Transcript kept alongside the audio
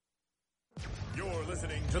You're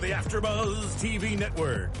listening to the AfterBuzz TV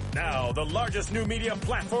Network, now the largest new media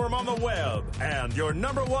platform on the web, and your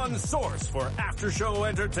number one source for after-show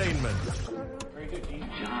entertainment. Very good, Dean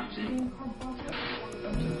Johnson.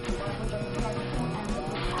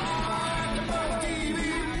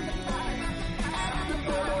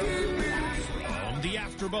 The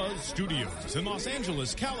AfterBuzz Studios in Los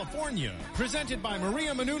Angeles, California. Presented by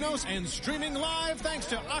Maria Menounos and streaming live thanks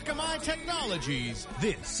to Akamai Technologies.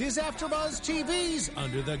 This is AfterBuzz TV's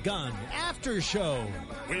Under the Gun After Show.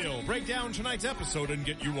 We'll break down tonight's episode and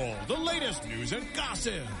get you all the latest news and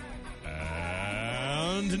gossip.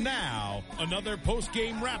 And now, another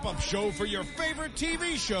post-game wrap-up show for your favorite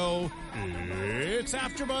TV show. It's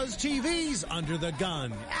AfterBuzz TV's Under the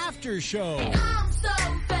Gun After Show. I'm so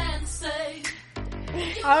fancy.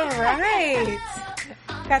 All right.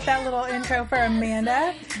 Got that little intro for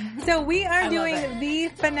Amanda. So we are doing the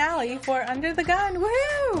finale for Under the Gun.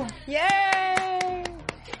 Woohoo! Yay!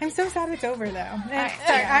 I'm so sad it's over, though.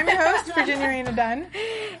 Sorry, I'm your host, Virginia Rena Dunn.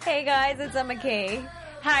 Hey guys, it's Emma Kay.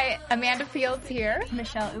 Hi, Amanda Fields here.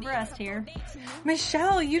 Michelle Uberest here.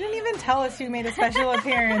 Michelle, you didn't even tell us you made a special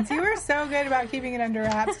appearance. You were so good about keeping it under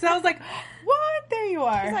wraps. So I was like, what? There you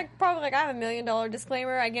are. It's like, probably like, I have $1 million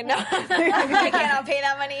disclaimer. I cannot pay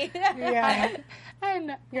that money. Yeah.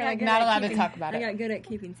 You're like not allowed to talk about it. I got good at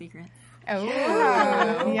keeping secrets. Oh.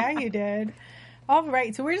 Yeah, you did. All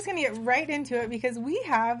right, so we're just going to get right into it because we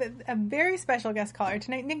have a very special guest caller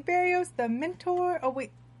tonight. Nick Verreos, the mentor. Oh,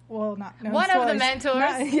 wait. Well, no one spoilers. Of the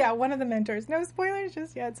mentors. One of the mentors. No spoilers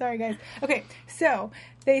just yet. Sorry, guys. Okay, so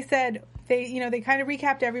they said they kind of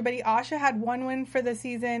recapped everybody. Asha had 1 win for the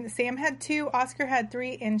season. Sam had 2. Oscar had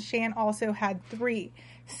 3, and Shan also had 3.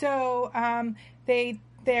 So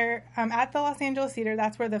they're at the Los Angeles Theater.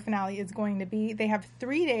 That's where the finale is going to be. They have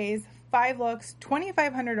 3 days, 5 looks,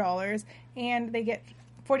 $2,500, and they get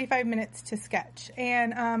 45 minutes to sketch.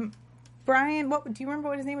 And Brian, do you remember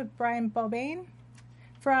what his name was? Brian Balbane?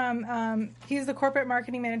 He's the corporate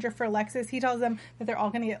marketing manager for Lexus. He tells them that they're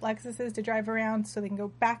all going to get Lexuses to drive around so they can go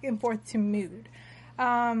back and forth to Mood.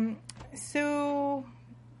 So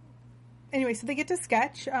they get to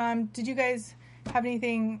sketch. Did you guys have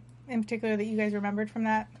anything in particular that you guys remembered from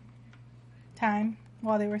that time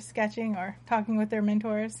while they were sketching or talking with their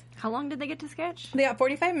mentors? How long did they get to sketch? They got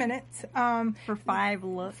 45 minutes. For 5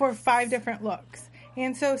 looks? For 5 different looks.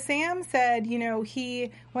 And so Sam said,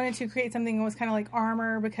 he wanted to create something that was kind of like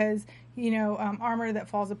armor because, armor that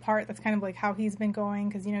falls apart. That's kind of like how he's been going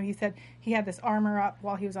because, he said he had this armor up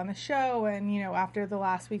while he was on the show. And, after the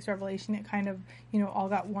last week's revelation, it kind of, all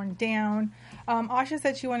got worn down. Asha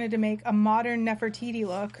said she wanted to make a modern Nefertiti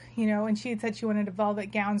look, and she had said she wanted a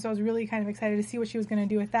velvet gown. So I was really kind of excited to see what she was going to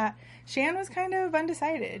do with that. Shan was kind of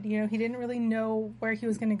undecided. He didn't really know where he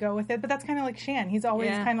was going to go with it. But that's kind of like Shan. He's always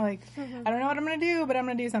kind of like, I don't know what I'm going to do, but I'm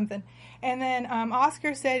going to do something. And then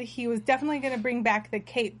Oscar said he was definitely going to bring back the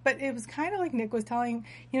cape. But it was kind of like Nick was telling,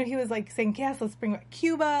 he was like saying, yes, let's bring back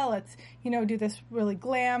Cuba. Let's, do this really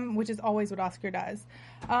glam, which is always what Oscar does.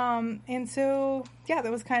 And so,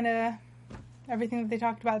 that was kind of everything that they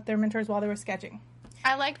talked about their mentors while they were sketching.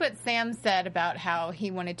 I liked what Sam said about how he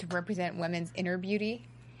wanted to represent women's inner beauty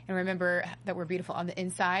and remember that we're beautiful on the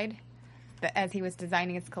inside. But as he was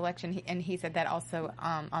designing his collection, he said that also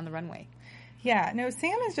on the runway. Yeah, no,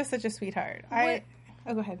 Sam is just such a sweetheart. Go ahead.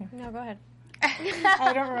 No, go ahead.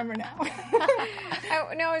 I don't remember now.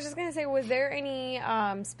 I was just going to say, was there any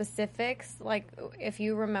specifics, like if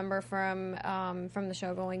you remember from the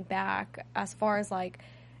show going back, as far as like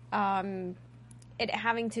it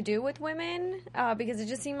having to do with women? Because it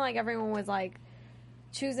just seemed like everyone was like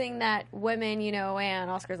choosing that women,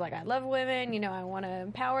 and Oscar's like, I love women, I want to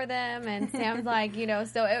empower them, and Sam's like,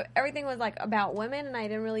 so everything was like about women, and I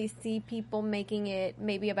didn't really see people making it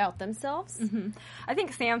maybe about themselves. Mm-hmm. I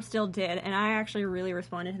think Sam still did, and I actually really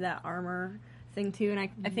responded to that armor thing too, and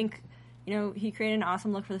I think, he created an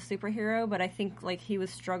awesome look for the superhero, but I think like he was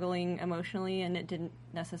struggling emotionally, and it didn't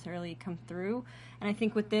necessarily come through. And I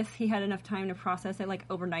think with this, he had enough time to process it like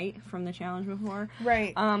overnight from the challenge before,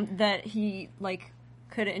 right? That he like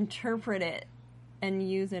could interpret it and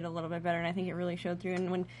use it a little bit better, and I think it really showed through.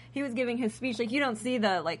 And when he was giving his speech, like, you don't see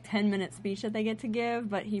the, 10-minute speech that they get to give,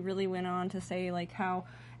 but he really went on to say, how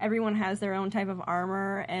everyone has their own type of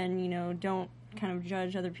armor, and, don't kind of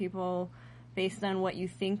judge other people based on what you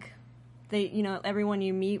think they, everyone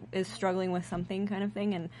you meet is struggling with something kind of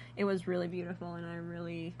thing, and it was really beautiful, and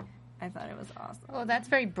I thought it was awesome. Well, that's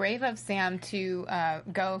very brave of Sam to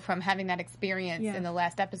go from having that experience in the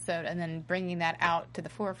last episode and then bringing that out to the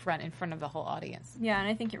forefront in front of the whole audience. Yeah, and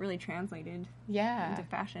I think it really translated into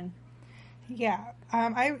fashion. Yeah.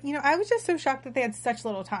 I was just so shocked that they had such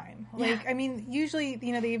little time. Like, I mean, usually,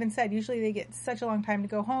 they even said, usually they get such a long time to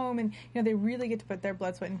go home and, they really get to put their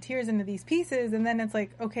blood, sweat, and tears into these pieces. And then it's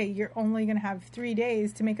like, okay, you're only going to have 3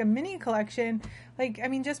 days to make a mini collection. Like, I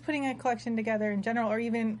mean, just putting a collection together in general or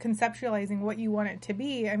even conceptualizing what you want it to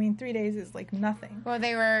be, I mean, 3 days is like nothing. Well,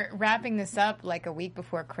 they were wrapping this up like a week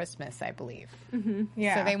before Christmas, I believe. Mm-hmm.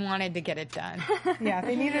 Yeah. So they wanted to get it done. Yeah,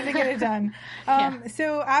 they needed to get it done.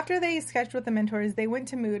 So after they sketched with the mentors, they went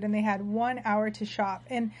to Mood and they had 1 hour to shop.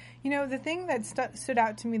 And, the thing that stood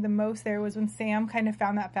out to me the most there was when Sam kind of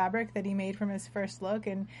found that fabric that he made from his first look.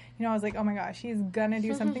 And, I was like, oh my gosh, he's going to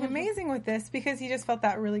do something amazing with this because he just felt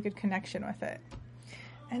that really good connection with it.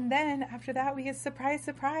 And then after that, we get surprise,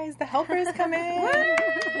 the helpers come in.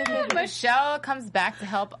 Michelle comes back to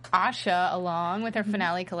help Asha along with her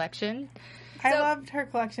finale collection. I loved her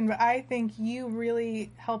collection, but I think you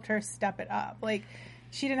really helped her step it up. Like,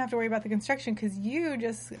 she didn't have to worry about the construction because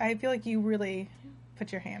I feel like you really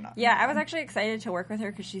put your hand on. Yeah, I was actually excited to work with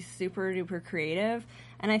her because she's super duper creative.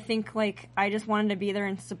 And I think, like, I just wanted to be there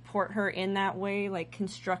and support her in that way, like,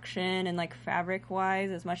 construction and, like,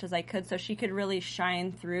 fabric-wise as much as I could so she could really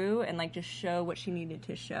shine through and, like, just show what she needed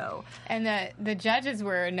to show. And the judges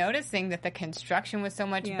were noticing that the construction was so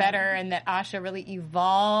much better and that Asha really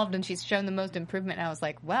evolved and she's shown the most improvement. And I was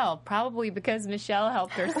like, well, probably because Michelle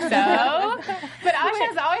helped her so. But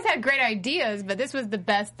Asha's always had great ideas, but this was the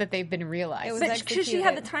best that they've been realized. Because she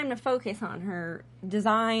had the time to focus on her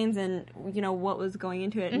designs and, what was going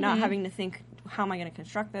into it, and not having to think, how am I going to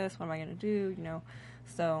construct this? What am I going to do?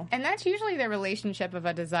 So. And that's usually the relationship of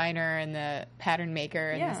a designer and the pattern maker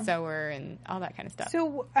and the sewer and all that kind of stuff.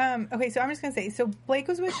 So, okay, so I'm just going to say, so Blake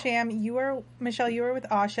was with Sham, Michelle, you were with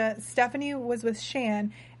Asha, Stephanie was with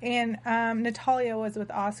Shan, and Natalia was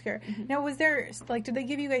with Oscar. Mm-hmm. Now, was there, like, did they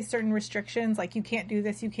give you guys certain restrictions, like, you can't do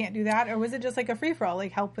this, you can't do that, or was it just like a free-for-all,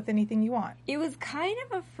 like, help with anything you want? It was kind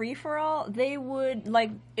of a free-for-all. They would,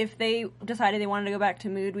 like, if they decided they wanted to go back to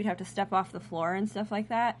Mood, we'd have to step off the floor and stuff like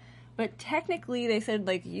that. But technically, they said,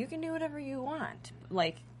 like, you can do whatever you want.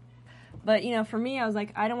 Like, but, for me, I was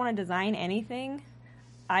like, I don't want to design anything.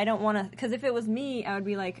 I don't want to, because if it was me, I would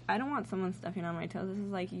be like, I don't want someone stepping on my toes. This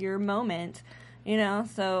is, like, your moment,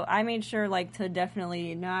 So I made sure, like, to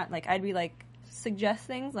definitely not, like, I'd be, like, suggest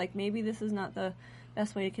things, like, maybe this is not the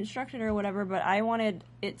best way to construct it or whatever, but I wanted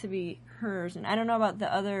it to be hers. And I don't know about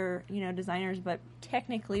the other, designers, but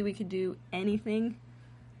technically we could do anything.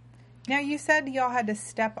 Now, you said y'all had to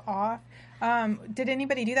step off. Did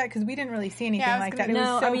anybody do that? Because we didn't really see anything like that. It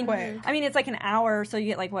was so quick. I mean, it's like an hour, so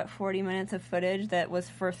you get, 40 minutes of footage that was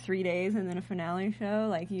for 3 days and then a finale show.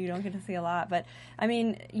 Like, you don't get to see a lot. But, I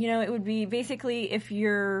mean, it would be basically if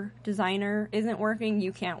your designer isn't working,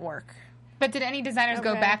 you can't work. But did any designers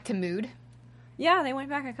go back to Mood? Yeah, they went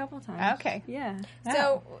back a couple times. Okay. Yeah.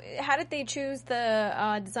 So, how did they choose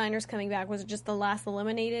the designers coming back? Was it just the last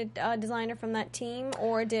eliminated designer from that team,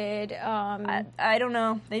 or did... I don't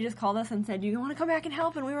know. They just called us and said, you want to come back and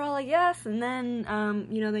help? And we were all like, yes. And then,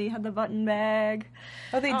 they had the button bag.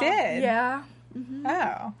 Oh, they did? Yeah. Mm-hmm.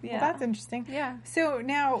 Oh, yeah. Well, that's interesting. Yeah. So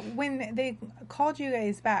now, when they called you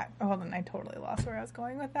guys back, hold on, I totally lost where I was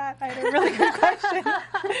going with that. I had a really good question.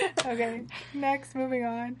 Okay, next, moving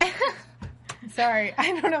on. Sorry,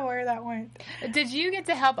 I don't know where that went. Did you get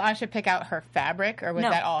to help Asha pick out her fabric, or was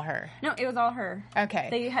that all her? No, it was all her.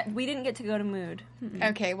 Okay. We didn't get to go to Mood.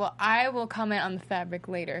 Mm-mm. Okay, well, I will comment on the fabric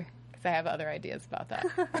later, because I have other ideas about that.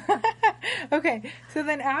 Okay, so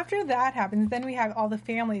then after that happens, then we have all the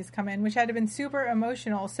families come in, which had been super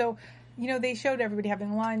emotional. So, they showed everybody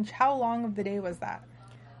having lunch. How long of the day was that?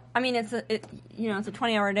 I mean, it's a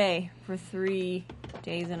 20-hour day for 3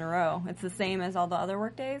 days in a row. It's the same as all the other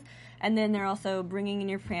work days. And then they're also bringing in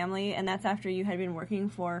your family, and that's after you had been working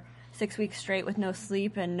for 6 weeks straight with no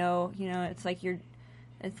sleep and no, it's like you're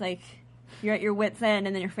at your wit's end,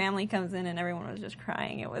 and then your family comes in and everyone was just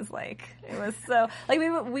crying. It was so, like,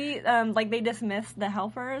 we they dismissed the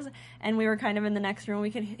helpers, and we were kind of in the next room. We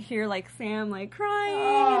could hear, like, Sam, like, crying.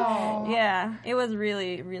 Oh. Yeah, it was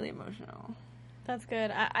really, really emotional. That's good.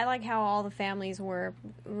 I like how all the families were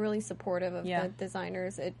really supportive of the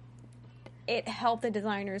designers. It helped the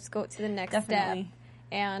designers go to the next step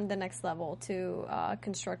and the next level to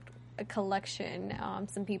construct a collection.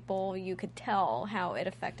 Some people, you could tell how it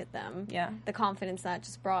affected them. Yeah. The confidence that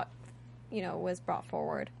just was brought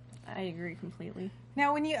forward. I agree completely.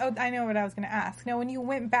 Now, I know what I was going to ask. Now, when you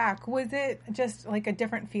went back, was it just like a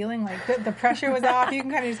different feeling? Like the pressure was off, you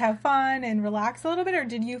can kind of just have fun and relax a little bit, or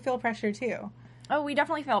did you feel pressure too? Oh, we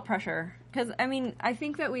definitely felt pressure. Because, I mean, I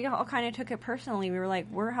think that we all kind of took it personally. We were like,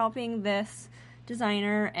 we're helping this,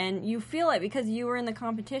 designer, and you feel it because you were in the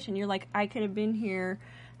competition. You're like, I could have been here,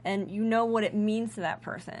 and you know what it means to that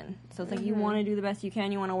person. So it's like you want to do the best you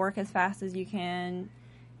can. You want to work as fast as you can.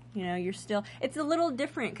 You know, you're still... It's a little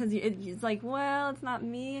different because it's like, well, it's not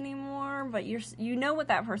me anymore, but you know what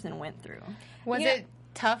that person went through. Was it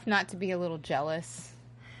tough not to be a little jealous?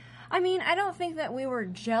 I mean, I don't think that we were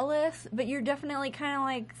jealous, but you're definitely kind of,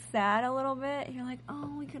 like, sad a little bit. You're like,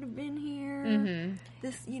 oh, we could have been here. Mm-hmm.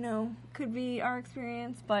 This, you know, could be our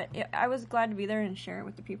experience. But I was glad to be there and share it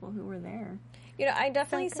with the people who were there. You know, I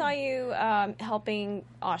definitely saw you helping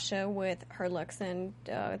Asha with her looks and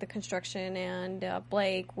the construction, and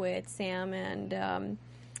Blake with Sam and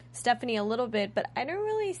Stephanie a little bit, but I don't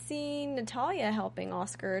really see Natalia helping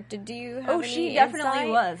Oscar. Do you have any she definitely insight?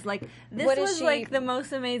 Was. Like, this was like the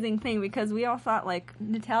most amazing thing because we all thought, like,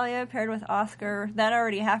 Natalia paired with Oscar, that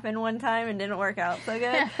already happened one time and didn't work out so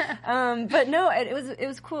good. But no, it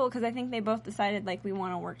was cool because I think they both decided, like, we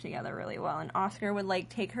want to work together really well. And Oscar would, like,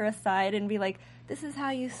 take her aside and be like, this is how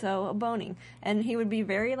you sew a boning. And he would be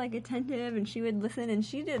very, like, attentive, and she would listen, and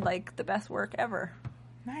she did, like, the best work ever.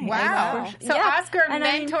 Nice. Wow. So Oscar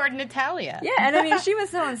mentored Natalia. Yeah, and I mean, she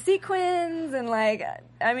was sewing sequins, and, like,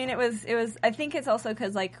 I mean, it was, I think it's also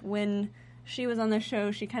because, like, when she was on the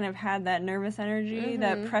show, she kind of had that nervous energy,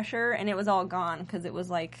 that pressure, and it was all gone because it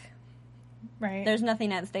was, like, there's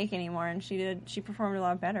nothing at stake anymore, and she performed a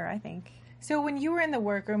lot better, I think. So when you were in the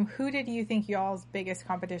workroom, who did you think y'all's biggest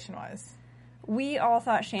competition was? We all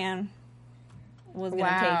thought Shan was going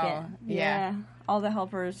to take it. Yeah. All the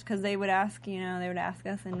helpers, because they would ask,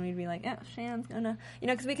 us, and we'd be like, yeah, Shan's gonna,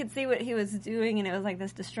 because we could see what he was doing, and it was like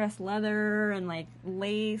this distressed leather and like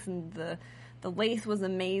lace, and the lace was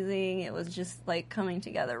amazing. It was just like coming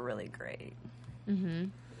together really great. Mm-hmm.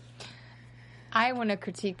 I want to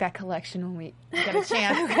critique that collection when we get a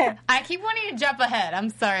chance. Okay. I keep wanting to jump ahead. I'm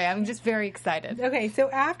sorry. I'm just very excited. Okay, so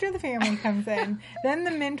after the family comes in, then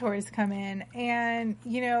the mentors come in, and,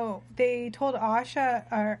 they told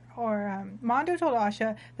Asha, or Mondo told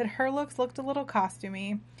Asha that her looks looked a little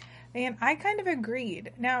costumey, and I kind of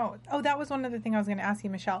agreed. Now, that was one other thing I was going to ask you,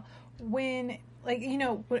 Michelle. When... Like,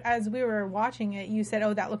 as we were watching it, you said,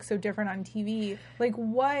 that looks so different on TV. Like,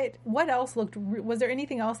 what else was there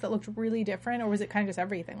anything else that looked really different, or was it kind of just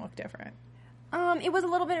everything looked different? It was a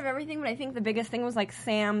little bit of everything, but I think the biggest thing was, like,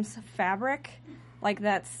 Sam's fabric. Like,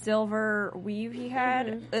 that silver weave he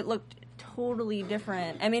had. It looked totally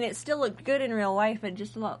different. I mean, it still looked good in real life, but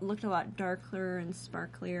just looked a lot darker and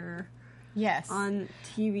sparklier. Yes. On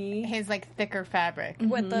TV. His, like, thicker fabric.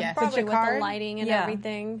 With the, probably with the lighting and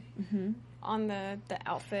everything. Mm-hmm. On the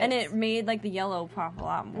outfit. And it made, like, the yellow pop a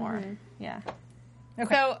lot more. Mm-hmm. Yeah.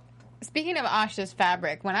 Okay. So, speaking of Asha's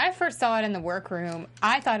fabric, when I first saw it in the workroom,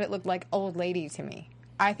 I thought it looked like old lady to me.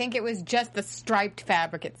 I think it was just the striped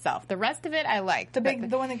fabric itself. The rest of it I liked.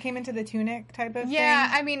 The one that came into the tunic type of thing? Yeah,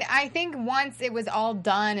 I mean, I think once it was all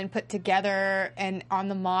done and put together and on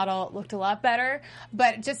the model, it looked a lot better.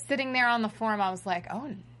 But just sitting there on the forum, I was like, oh,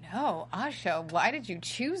 no, Asha, why did you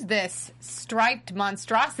choose this striped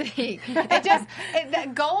monstrosity?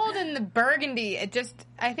 The gold and the burgundy,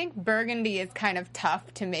 I think burgundy is kind of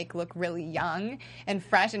tough to make look really young and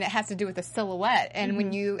fresh, and it has to do with the silhouette. And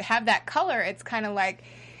when you have that color, it's kind of like,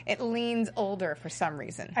 it leans older for some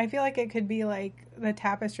reason. I feel like it could be like the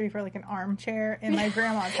tapestry for like an armchair in my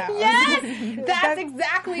grandma's house. Yes! That's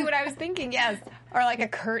exactly what I was thinking, yes. Or like a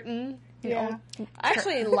curtain. Yeah. I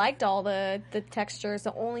actually liked all the textures.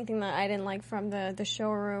 The only thing that I didn't like from the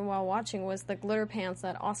showroom while watching was the glitter pants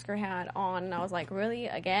that Oscar had on. And I was like, really?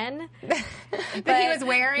 Again? That he was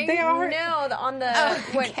wearing? They are. No,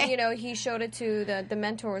 when he showed it to the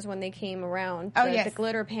mentors when they came around. The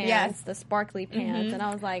glitter pants, the sparkly pants. And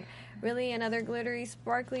I was like, really? Another glittery,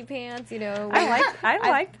 sparkly pants? I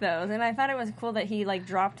liked those. And I thought it was cool that he, like,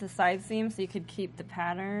 dropped the side seam so you could keep the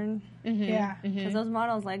pattern. Mm-hmm. Yeah. Because those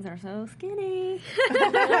models' legs are so skinny.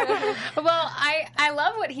 Well, I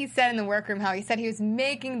love what he said in the workroom, how he said he was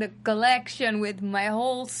making the collection with my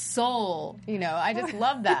whole soul. I just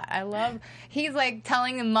love that. He's, like,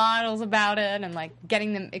 telling the models about it and, like,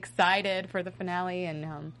 getting them excited for the finale.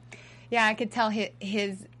 And, I could tell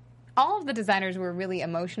all of the designers were really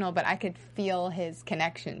emotional, but I could feel his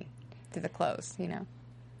connection to the clothes,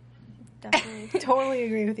 Definitely. Totally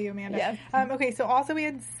agree with you, Amanda. Yes. Okay, so also we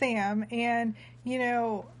had Sam, and,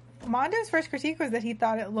 Mondo's first critique was that he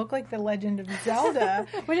thought it looked like The Legend of Zelda,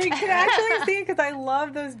 which I could actually see because I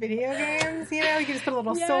love those video games. You can just put a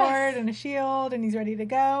little sword and a shield, and he's ready to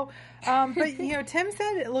go. But, Tim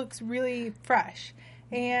said it looks really fresh.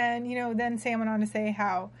 And, then Sam went on to say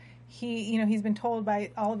how he's been told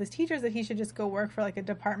by all of his teachers that he should just go work for like a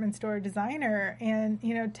department store designer. And,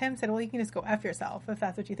 Tim said, well, you can just go F yourself if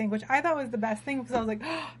that's what you think, which I thought was the best thing because I was like,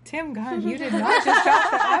 oh, Tim Gunn, you did not just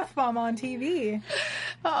drop the F-bomb on TV.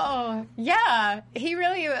 Oh, yeah. He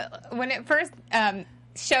really, when it first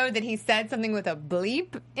showed that he said something with a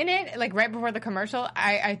bleep in it, like right before the commercial,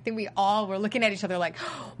 I think we all were looking at each other like,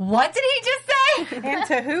 what did he just say? And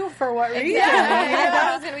to who, for what reason? Yeah, I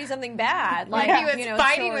thought it was going to be something bad. Like he was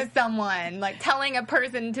fighting with someone, like telling a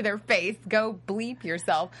person to their face, go bleep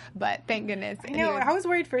yourself. But thank goodness. I was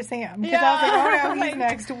worried for Sam because I was like, oh no, he's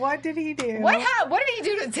next. What did he do? What did he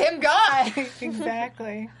do to Tim Gunn?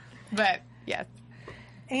 Exactly. But, yes.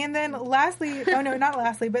 And then lastly,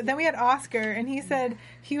 but then we had Oscar, and he said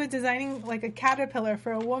he was designing like a caterpillar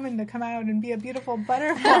for a woman to come out and be a beautiful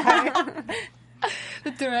butterfly.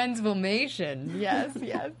 The transformation. Yes.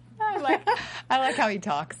 I like how he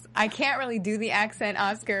talks. I can't really do the accent,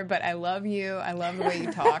 Oscar, but I love you. I love the way you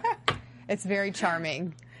talk. It's very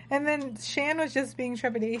charming. And then Shan was just being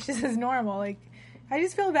trepidatious as normal. Like, I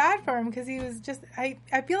just feel bad for him because he was just, I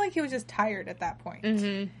feel like he was just tired at that point.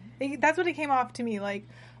 Mm-hmm. That's what it came off to me, like,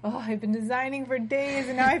 oh, I've been designing for days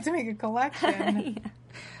and now I have to make a collection. Yeah.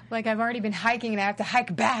 Like, I've already been hiking and I have to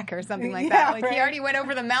hike back or something like that. Like, right. He already went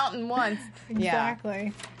over the mountain once.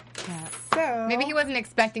 Exactly. Yeah. So maybe he wasn't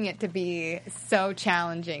expecting it to be so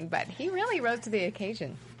challenging, but he really rose to the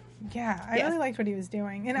occasion. Yeah, I really liked what he was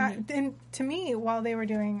doing. And, and to me, while they were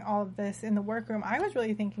doing all of this in the workroom, I was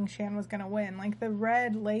really thinking Shan was going to win. Like, the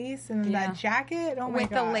red lace and that jacket, oh my gosh. With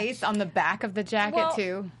the lace on the back of the jacket,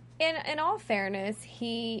 too. In all fairness,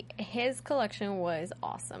 his collection was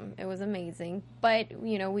awesome. It was amazing. But,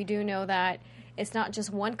 we do know that it's not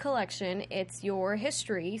just one collection. It's your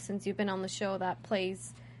history, since you've been on the show, that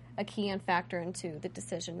plays a key and factor into the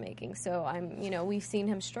decision-making. So, we've seen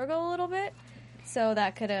him struggle a little bit. So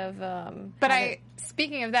that could have...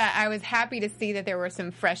 speaking of that, I was happy to see that there were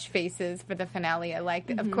some fresh faces for the finale. I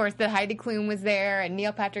liked, of course, that Heidi Klum was there and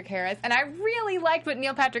Neil Patrick Harris. And I really liked what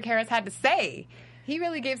Neil Patrick Harris had to say. He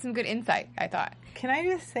really gave some good insight, I thought. Can I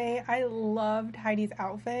just say, I loved Heidi's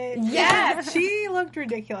outfit. Yes! She looked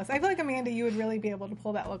ridiculous. I feel like, Amanda, you would really be able to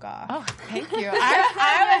pull that look off. Oh, thank you.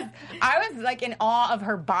 I was like, in awe of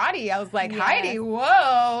her body. I was like, Heidi,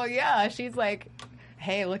 whoa. Yeah, she's like...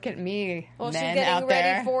 Hey, look at me, well, men she's getting out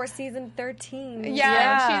there. ready for season 13.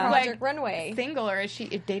 Yeah, she's Project like Runway. Single, or is she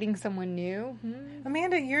dating someone new?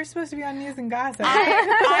 Amanda, you're supposed to be on News and Gossip.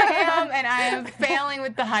 I am, and I am failing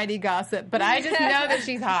with the Heidi gossip, but I just know that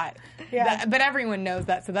she's hot. Yeah. But everyone knows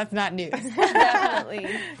that, so that's not news. Definitely.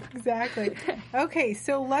 Exactly. Okay,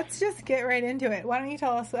 so let's just get right into it. Why don't you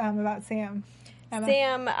tell us about Sam? Emma?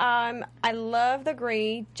 Sam, I love the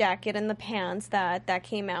gray jacket and the pants that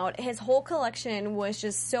came out. His whole collection was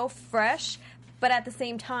just so fresh, but at the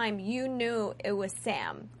same time, you knew it was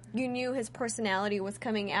Sam. You knew his personality was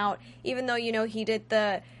coming out, even though, he did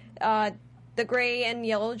the gray and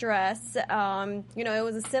yellow dress. It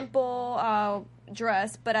was a simple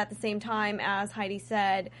dress, but at the same time, as Heidi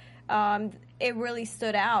said, it really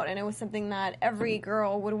stood out, and it was something that every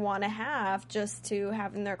girl would want to have just to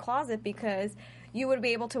have in their closet, because you would be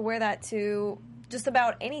able to wear that to just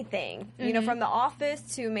about anything, from the office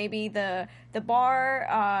to maybe the bar,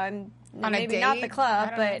 on maybe a date. Not the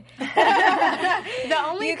club, but the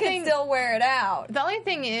only you can still wear it out. The only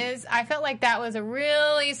thing is, I felt like that was a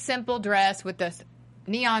really simple dress with this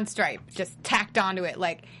neon stripe just tacked onto it,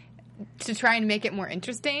 like, to try and make it more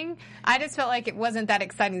interesting. I just felt like it wasn't that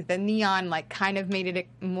exciting. The neon, like, kind of made it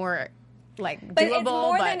more, like,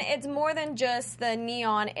 doable. But it's more than just the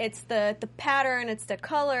neon. It's the pattern. It's the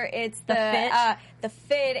color. It's the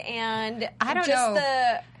fit, and I don't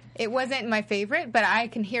know. It wasn't my favorite, but I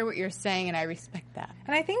can hear what you're saying, and I respect that.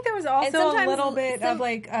 And I think there was also a little bit of,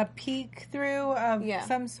 like, a peek through of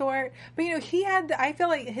some sort. But, I feel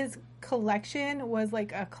like his collection was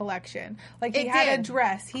like a collection. Like, he had a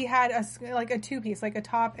dress. He had a two-piece, like a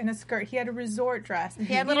top and a skirt. He had a resort dress.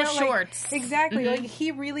 He had little shorts. Like, exactly. Mm-hmm. Like,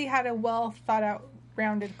 he really had a well-thought-out,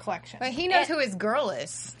 rounded collection. But he knows who his girl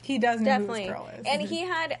is. He does know who his girl is. And he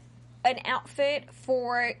had an outfit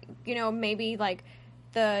for, maybe, like,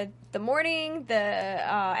 the morning, the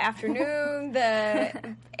afternoon,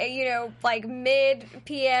 the like mid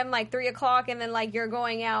PM, like 3 o'clock, and then like you're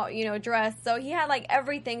going out, dressed. So he had like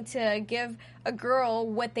everything to give a girl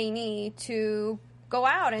what they need to go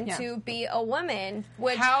out and to be a woman.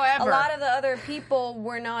 Which, however, a lot of the other people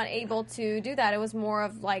were not able to do that. It was more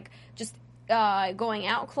of like just going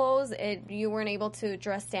out clothes. You weren't able to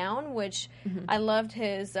dress down, which I loved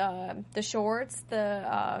his the shorts,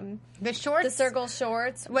 the shorts, the circle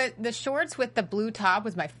shorts. The shorts with the blue top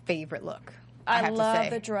was my favorite look. I have love to say.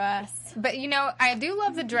 the dress. But, I do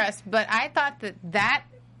love the dress, but I thought that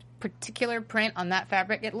particular print on that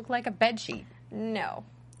fabric, it looked like a bed sheet. No.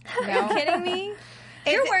 No? Are you kidding me?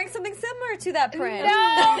 You're wearing something similar to that print.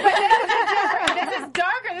 No, but this is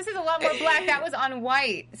darker. This is a lot more black. That was on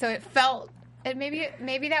white, so it felt.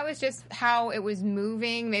 Maybe that was just how it was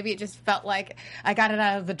moving. Maybe it just felt like I got it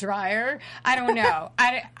out of the dryer. I don't know.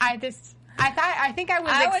 I think I was expecting something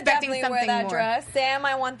more. I would definitely wear that dress. Sam,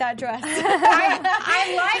 I want that dress.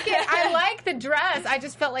 I like it. I like the dress. I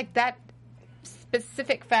just felt like that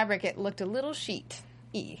specific fabric. It looked a little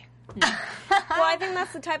sheet-y. Well, I think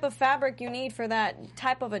that's the type of fabric you need for that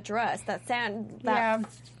type of a dress. That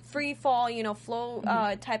free fall, flow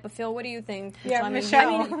type of feel. What do you think? Yeah,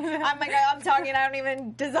 Michelle. I'm talking. I don't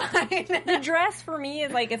even design. The dress for me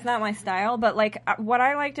is it's not my style, but what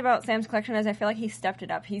I liked about Sam's collection is I feel like he stepped it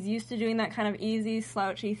up. He's used to doing that kind of easy,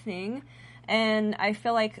 slouchy thing. And I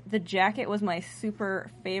feel like the jacket was my super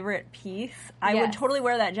favorite piece. I would totally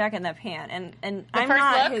wear that jacket and that pant. And I'm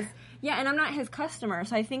not his. Yeah, and I'm not his customer,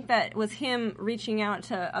 so I think that was him reaching out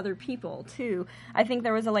to other people too. I think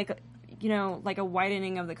there was a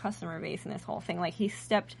widening of the customer base in this whole thing. He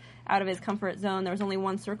stepped out of his comfort zone. There was only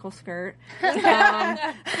one circle skirt. It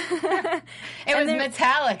was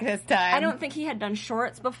metallic this time. I don't think he had done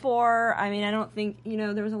shorts before. I mean, I don't think,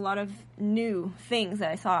 there was a lot of new things that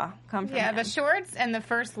I saw come from him. The shorts and the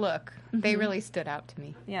first look, they really stood out to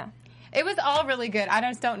me. Yeah. It was all really good. I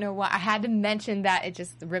just don't know why. I had to mention that. It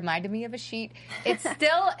just reminded me of a sheet. It's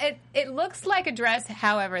still, it looks like a dress,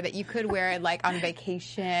 however, that you could wear on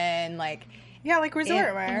vacation, Yeah,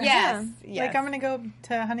 resort wear. Yes. I'm going to go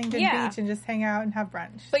to Huntington Beach and just hang out and have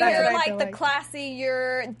brunch. But you're the classy,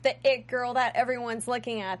 you're the it girl that everyone's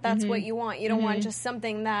looking at. That's what you want. You don't want just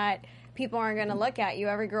something that people aren't going to look at you.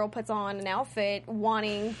 Every girl puts on an outfit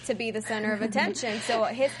wanting to be the center of attention. So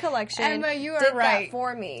his collection Emma, you are did right. that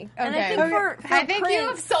for me. Okay. And I think I think you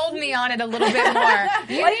have sold me on it a little bit more.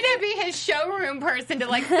 You need to be his showroom person to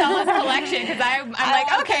sell his collection because I'm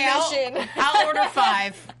I'll order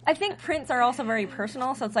 5. I think prints are also very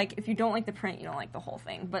personal, so it's if you don't like the print, you don't like the whole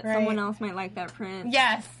thing. But someone else might like that print.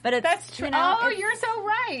 Yes, but that's true. You're so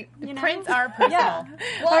right. Prints are personal. Yeah.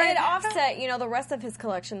 Well, it offset, the rest of his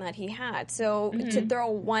collection that he had. So to throw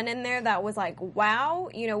one in there that was wow,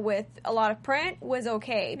 with a lot of print was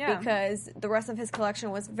okay because the rest of his collection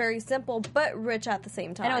was very simple but rich at the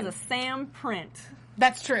same time. And it was a Sam print.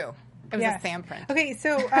 That's true. It was a Sam print. Okay,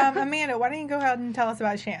 so Amanda, why don't you go ahead and tell us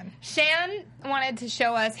about Shan? Shan wanted to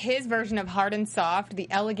show us his version of hard and soft,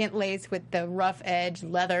 the elegant lace with the rough edge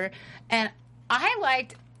leather, and I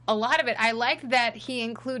liked a lot of it. I liked that he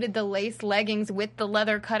included the lace leggings with the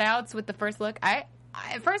leather cutouts with the first look. At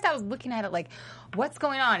first I was looking at it what's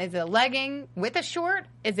going on? Is it a legging with a short?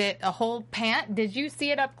 Is it a whole pant? Did you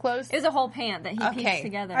see it up close? It was a whole pant that he pieced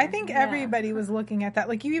together. I think everybody was looking at that.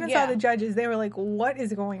 You even saw the judges. They were like, what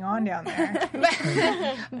is going on down there?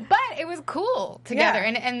 but it was cool together.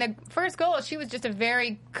 Yeah. And the first girl, she was just a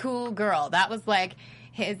very cool girl. That was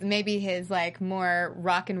his more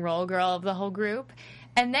rock and roll girl of the whole group.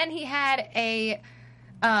 And then he had a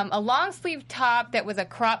long sleeve top that was a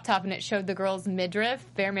crop top, and it showed the girl's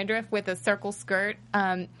bare midriff with a circle skirt.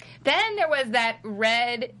 Then there was that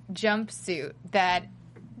red jumpsuit that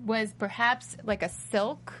was perhaps a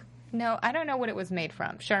silk. No, I don't know what it was made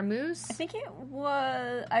from. Charmeuse? I think it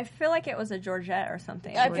was. I feel like it was a Georgette or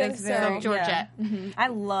something. I think so. Georgette. Yeah. Mm-hmm. I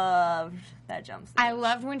loved that jumpsuit. I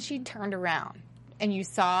loved when she turned around and you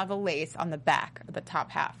saw the lace on the back or the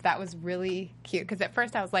top half. That was really cute because at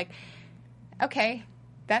first I was like, okay,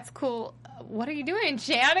 that's cool. What are you doing,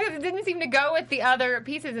 Shan? It didn't seem to go with the other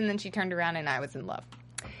pieces, and then she turned around and I was in love.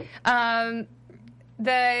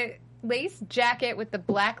 The lace jacket with the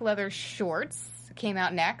black leather shorts came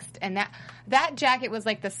out next, and that jacket was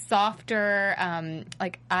the softer,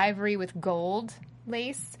 ivory with gold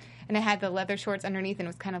lace, and it had the leather shorts underneath, and it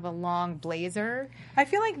was kind of a long blazer. I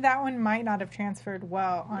feel like that one might not have transferred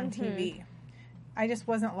well on TV. I just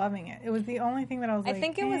wasn't loving it. It was the only thing that I was I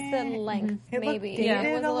think it was the length, maybe.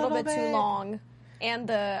 It was a little bit too long. And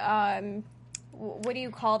the, what do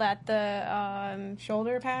you call that? The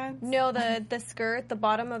shoulder pads? No, the skirt, the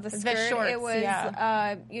bottom of the skirt. The shorts, it was,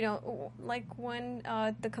 when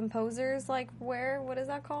the composers, wear, what is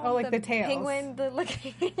that called? Oh, the tails. Penguin,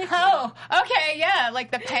 Oh, okay, yeah,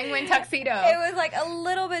 the penguin tuxedo. It was, a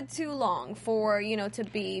little bit too long for, to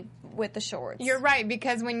be with the shorts. You're right,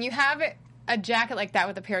 because when you have a jacket like that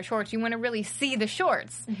with a pair of shorts, you want to really see the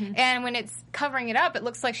shorts. Mm-hmm. And when it's covering it up, it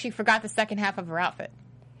looks like she forgot the second half of her outfit.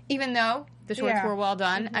 Even though the shorts were well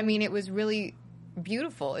done, I mean, it was really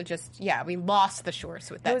beautiful. It just, we lost the shorts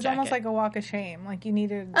with that It was jacket. almost like a walk of shame. Like you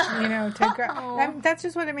needed, to that's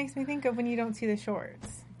just what it makes me think of when you don't see the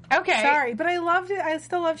shorts. Okay. Sorry, but I loved it. I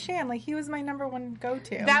still love Shan. Like he was my number one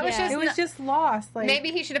go-to. That was it was just lost. Like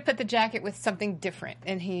maybe he should have put the jacket with something different,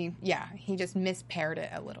 and he just mispaired it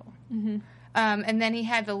a little. Mm-hmm. And then he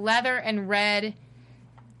had the leather and red.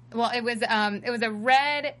 Well, it was a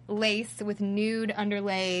red lace with nude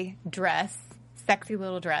underlay dress, sexy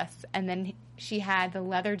little dress, and then she had the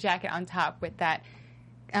leather jacket on top with that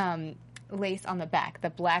lace on the back, the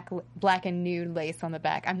black and nude lace on the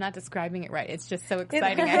back. I'm not describing it right. It's just so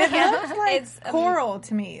exciting. It looked like coral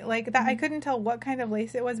to me. Like that, I couldn't tell what kind of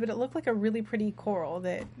lace it was, but it looked like a really pretty coral.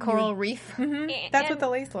 Coral reef. Mm-hmm. That's what the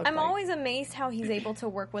lace looked like. I'm always amazed how he's able to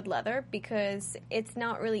work with leather because it's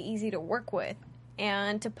not really easy to work with.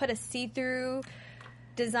 And to put a see-through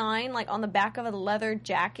design like on the back of a leather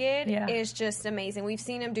jacket is just amazing. We've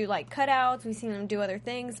seen him do like cutouts, we've seen him do other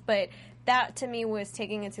things, but that to me was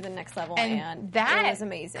taking it to the next level, and that was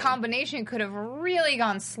amazing. Combination could have really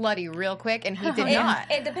gone slutty real quick, and he did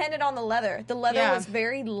not. It depended on the leather. The leather was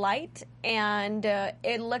very light, and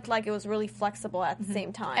it looked like it was really flexible at the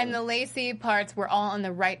same time. And the lacy parts were all in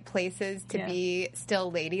the right places to be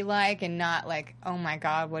still ladylike and not like, oh my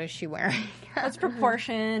god, what is she wearing? It's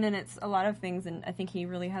proportion, and it's a lot of things, and I think he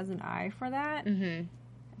really has an eye for that. Mm-hmm.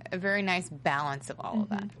 A very nice balance of all of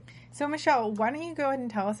that. So, Michelle, why don't you go ahead and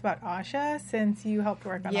tell us about Asha since you helped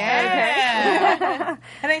work on all of it? Yeah.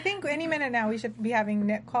 And I think any minute now we should be having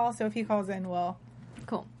Nick call, so if he calls in, we'll...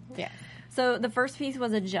 Cool. Yeah. So the first piece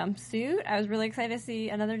was a jumpsuit. I was really excited to see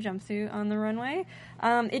another jumpsuit on the runway.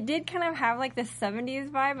 It did kind of have like this 70s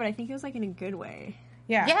vibe, but I think it was like in a good way.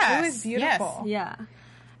 Yeah. Yes. It was beautiful. Yes. Yeah.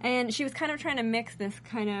 And she was kind of trying to mix this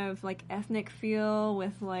kind of like ethnic feel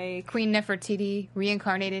with like Queen Nefertiti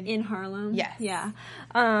reincarnated in Harlem. Yes. Yeah.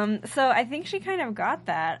 So I think she kind of got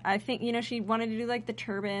that. I think, she wanted to do like the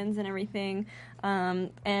turbans and everything.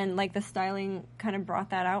 And like the styling kind of brought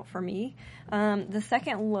that out for me. The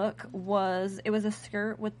second look was a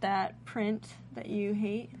skirt with that print that you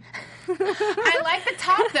hate. I like the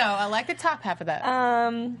top though. I like the top half of that.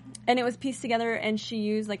 And it was pieced together, and she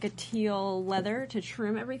used like a teal leather to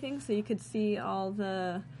trim everything, so you could see all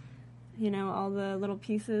the, all the little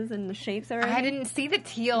pieces and the shapes. Everything. I didn't see the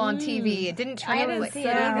teal on TV. It didn't translate. I didn't see it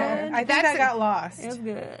I either. think that got lost. It was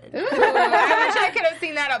good. Ooh, I wish I could have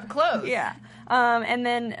seen that up close. Yeah. And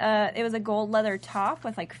then it was a gold leather top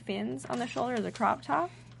with like fins on the shoulder, the crop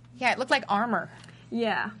top. Yeah, it looked like armor.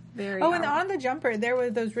 Yeah, very. Oh, and on the jumper, there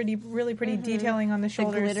were those really pretty detailing on the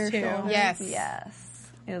shoulders, glitter too. shoulders. Yes.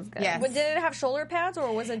 It was good. Yes. But did it have shoulder pads,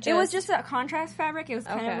 or was it just... It was just a contrast fabric. It was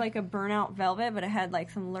kind of like a burnout velvet, but it had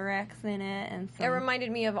like some lurex in it. And some... It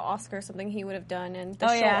reminded me of Oscar, something he would have done. And the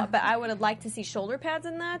yeah. But I would have liked to see shoulder pads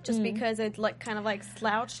in that, just because it kind of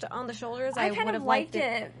slouched on the shoulders. I kind of liked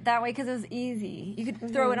it that way because it was easy. You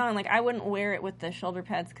could throw it on. Like, I wouldn't wear it with the shoulder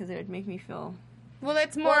pads because it would make me feel... Well,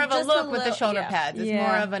 it's more of a look with the shoulder pads. It's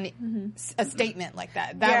more of a statement like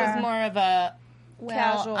that. That was more of a...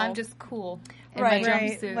 Casual. I'm just cool.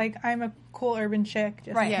 Right. Like, I'm a cool urban chick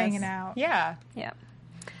just hanging out. Yeah. Yeah.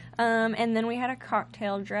 And then we had a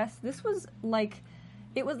cocktail dress. This was like...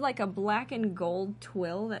 It was like a black and gold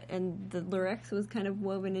twill, and the lurex was kind of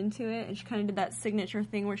woven into it. And she kind of did that signature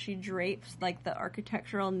thing where she drapes, like, the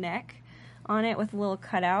architectural neck on it with a little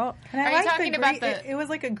cutout. And Are you talking about it was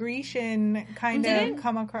like a Grecian kind of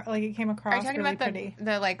come across, like it came across. Are you talking really about pretty.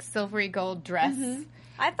 the like silvery gold dress? Mm-hmm.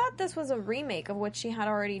 I thought this was a remake of what she had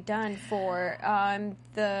already done for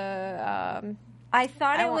the. I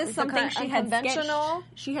thought it was something she had conventional.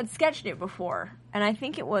 She had sketched it before, and I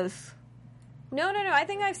think it was. No. I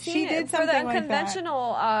think I've seen She it did for the something like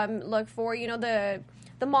unconventional look for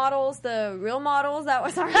the models, the real models that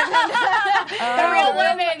was already The real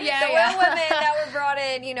women, the real women that were brought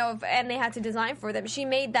in, and they had to design for them. She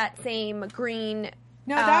made that same green.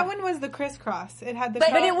 No, that one was the crisscross. It had the.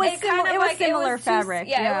 But it was similar fabric.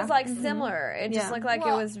 It was like similar. It just looked like it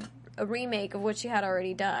was a remake of what she had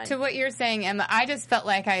already done. To what you're saying, Emma, I just felt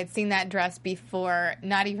like I had seen that dress before,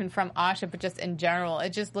 not even from Asha, but just in general.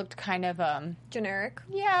 It just looked kind of generic.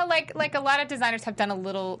 Yeah, like a lot of designers have done a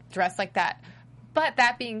little dress like that. But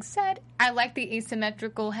that being said, I like the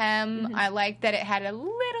asymmetrical hem. I like that it had a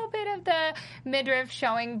little bit of the midriff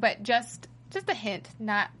showing, but just a hint,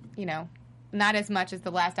 not as much as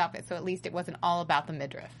the last outfit. So at least it wasn't all about the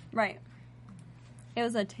midriff. Right. It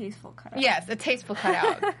was a tasteful cutout. Yes, a tasteful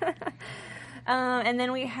cutout. And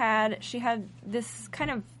then she had this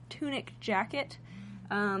kind of tunic jacket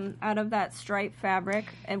out of that striped fabric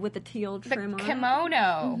and with the teal trim on it.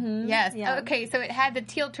 Kimono. Yes. Yeah. Okay, so it had the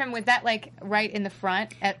teal trim. Was that like right in the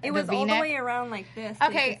front at It the was all the V-neck? way around like this. So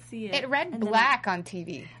Okay, you could see it read And then black on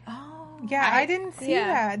TV. Yeah, I didn't see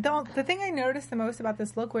that. The thing I noticed the most about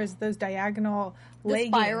this look was those diagonal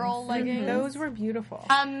leggings. spiral leggings. Those were beautiful.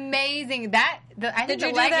 Amazing. I think Did the you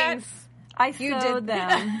do that? leggings. I sewed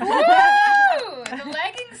them. Woo! The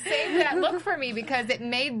leggings saved that look for me because it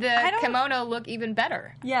made the kimono look even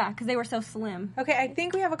better. Yeah, because they were so slim. Okay, I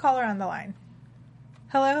think we have a caller on the line.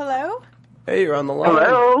 Hello? Hey, you're on the line.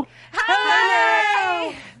 Hello.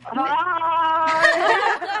 Hi! Hi.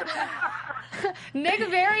 Nick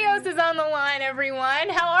Verreos is on the line, everyone.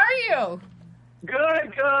 How are you?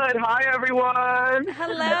 Good. Hi, everyone.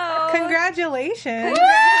 Hello. Congratulations.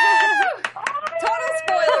 Total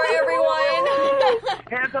spoiler, everyone.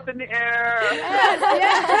 Hands up in the air.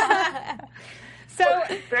 So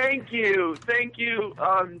Thank you.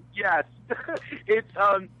 Yes,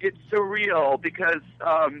 it's surreal because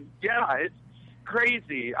it's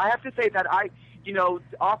crazy. I have to say that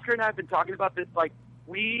Oscar and I have been talking about this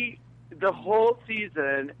the whole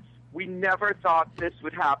season. We never thought this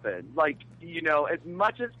would happen. As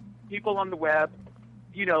much as people on the web,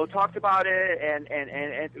 talked about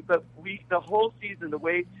it, but the whole season, the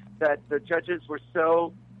way that the judges were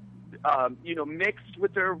so, mixed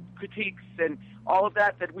with their critiques and all of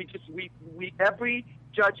that we every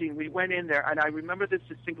judging, we went in there, and I remember this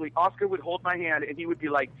distinctly. Oscar would hold my hand, and he would be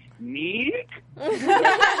like, "Neek." That's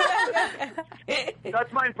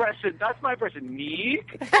my impression.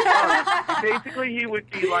 Meek. Basically, he would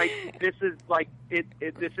be like, "This is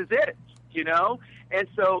this is it," And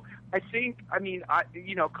so I think,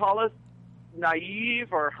 call us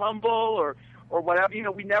naive or humble or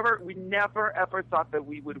whatever. We never ever thought that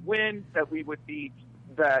we would win, that we would be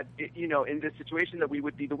in this situation, that we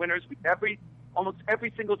would be the winners. Almost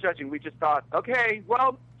every single judging, we just thought, okay,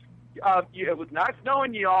 well, it was nice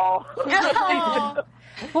knowing y'all.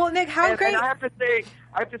 Well, Nick, how great! And I have to say,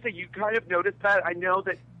 you kind of noticed that. I know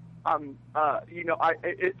that,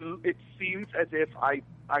 it seems as if I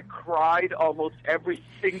cried almost every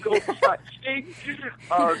single judging,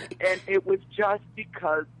 and it was just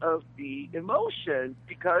because of the emotion,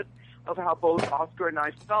 because of how both Oscar and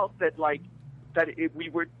I felt that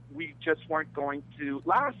we just weren't going to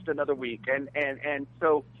last another week, and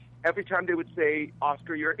so every time they would say,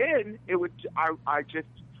 "Oscar, you're in," it would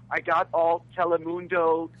I got all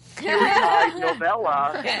Telemundo teary-eyed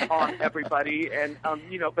novella on everybody, and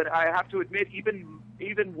but I have to admit, even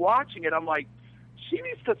watching it, I'm like, she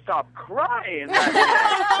needs to stop crying.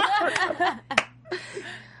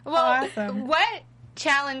 Well, awesome. What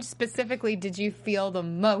challenge specifically did you feel the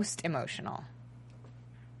most emotional?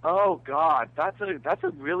 Oh God, that's a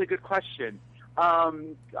really good question.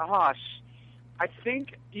 Gosh, I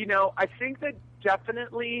think that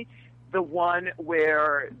definitely the one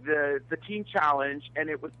where the teen challenge, and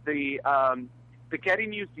it was the Getty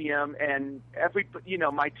Museum, and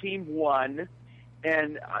my team won,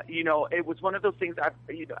 and it was one of those things.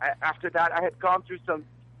 After that, I had gone through some,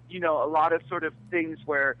 a lot of sort of things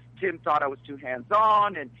where Tim thought I was too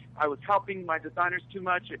hands-on and I was helping my designers too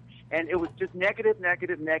much, and it was just negative,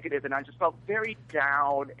 and I just felt very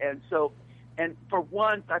down. And so, and for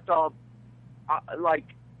once, I felt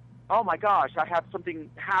oh my gosh, I have something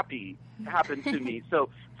happy happen to me. So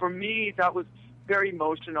for me, that was very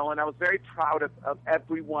emotional, and I was very proud of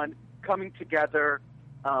everyone coming together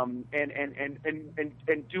and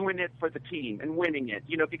doing it for the team and winning it.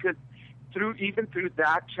 Because even through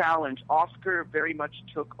that challenge, Oscar very much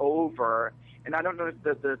took over, and I don't know if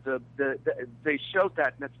they showed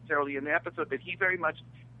that necessarily in the episode, but he very much,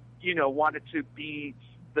 wanted to be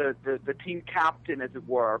the team captain, as it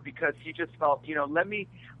were, because he just felt,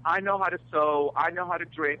 I know how to sew, I know how to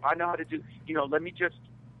drape, I know how to do, let me just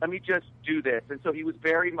do this. And so he was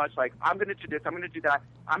very much like, I'm going to do this, I'm going to do that,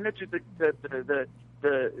 I'm going to do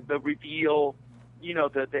the reveal,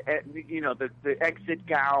 the exit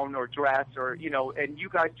gown or dress, or and you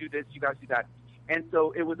guys do this, you guys do that. And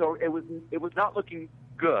so it was not looking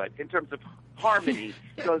good in terms of harmony.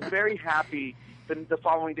 So I was very happy the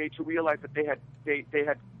following day to realize that they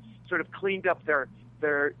had sort of cleaned up their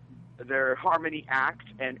harmony act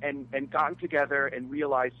and gotten together and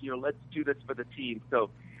realized, let's do this for the team. So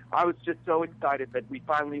I was just so excited that we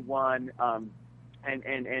finally won. And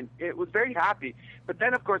it was very happy, but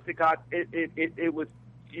then of course it was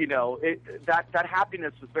that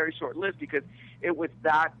happiness was very short lived, because it was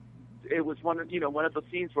one of those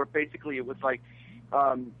scenes where basically it was like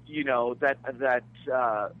why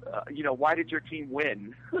did your team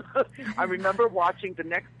win? I remember watching the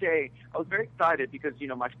next day. I was very excited because,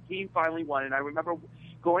 my team finally won. And I remember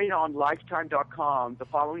going on Lifetime.com the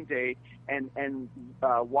following day and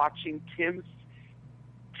watching Tim's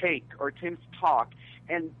talk.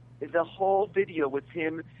 And the whole video was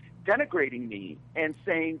him denigrating me and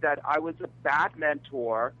saying that I was a bad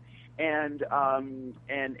mentor and I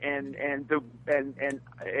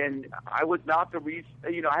was not the reason.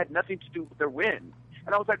 I had nothing to do with their win.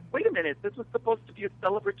 And I was like, wait a minute, this was supposed to be a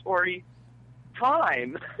celebratory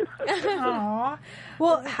time. Aww.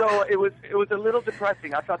 Well, so it was a little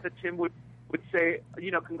depressing. I thought that Tim would say,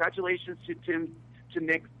 congratulations to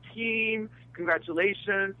Nick's team,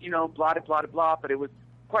 congratulations, blah blah blah blah. But it was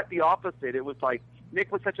quite the opposite. It was like,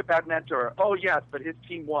 Nick was such a bad mentor. Oh yes, but his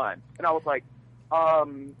team won. And I was like,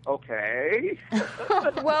 okay.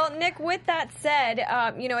 Well, Nick, with that said,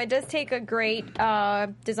 it does take a great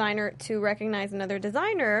designer to recognize another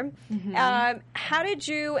designer. Mm-hmm. How did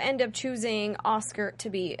you end up choosing Oscar to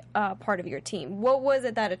be part of your team? What was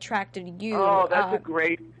it that attracted you? Oh, that's a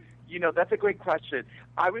great question.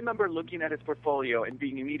 I remember looking at his portfolio and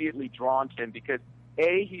being immediately drawn to him because,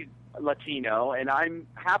 A, he's Latino, and I'm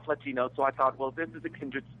half Latino, so I thought, well, this is a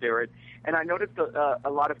kindred spirit. And I noticed a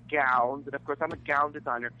lot of gowns, and of course, I'm a gown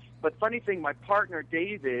designer. But funny thing, my partner,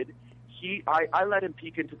 David, I let him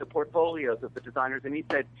peek into the portfolios of the designers, and he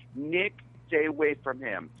said, Nick, stay away from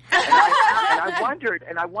him. And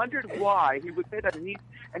I wondered why he would say that.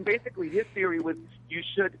 And basically, his theory was you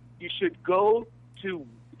should go to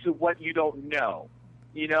what you don't know.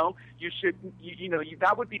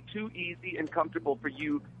 That would be too easy and comfortable for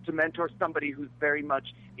you to mentor somebody who's very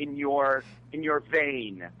much in your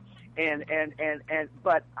vein.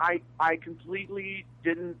 But I completely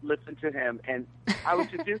didn't listen to him, and I was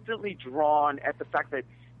just instantly drawn at the fact that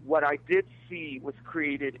what I did see was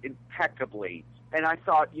created impeccably. And I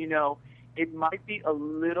thought, it might be a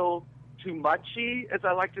little too muchy, as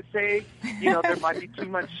I like to say. There might be too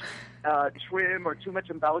much trim or too much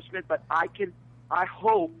embellishment, but I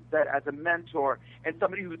hope that as a mentor and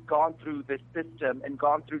somebody who's gone through this system and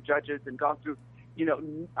gone through judges and gone through,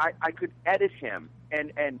 I could edit him.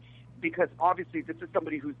 And because obviously this is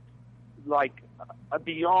somebody who's like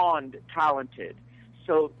beyond talented.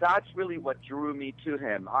 So that's really what drew me to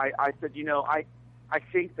him. I said, I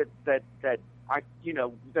think that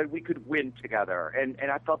we could win together.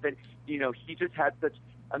 And I felt that, he just had such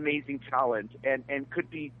amazing talent and could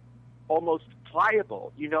be almost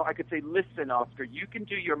pliable. I could say, listen, Oscar, you can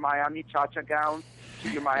do your Miami cha-cha gowns to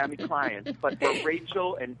your Miami clients, but for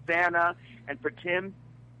Rachel and Vanna and for Tim,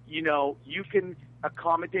 you can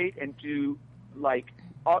accommodate and do like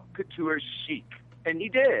haute couture chic. And he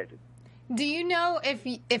did. Do you know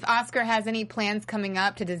if Oscar has any plans coming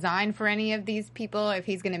up to design for any of these people? If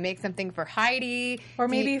he's going to make something for Heidi? Or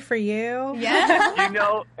maybe for you? Yeah.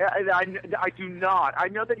 I do not. I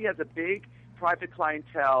know that he has a big private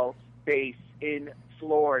clientele base in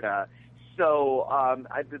Florida. So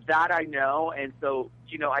that I know. And so,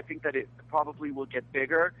 I think that it probably will get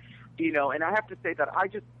bigger. And I have to say that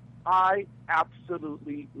I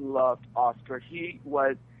absolutely loved Oscar. He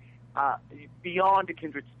was beyond a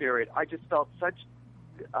kindred spirit. I just felt such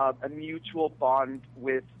a mutual bond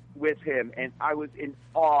with him, and I was in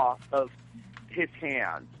awe of his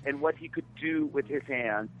hands and what he could do with his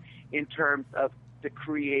hands in terms of the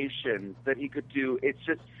creation that he could do. It's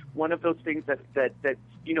just one of those things that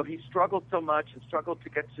he struggled so much and struggled to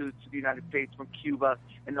get to the United States from Cuba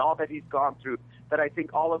and all that he's gone through, that I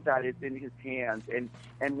think all of that is in his hands. And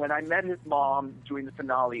when I met his mom during the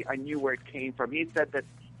finale, I knew where it came from. He said that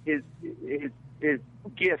his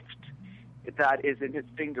gift that is in his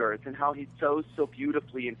fingers and how he sews so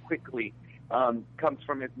beautifully and quickly comes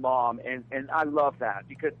from his mom. And I love that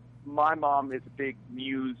because my mom is a big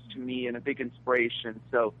muse to me and a big inspiration.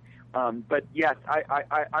 So, but yes,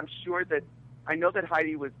 I'm sure that I know that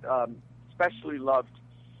Heidi was especially loved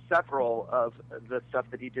several of the stuff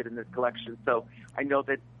that he did in this collection. So I know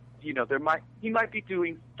that he might be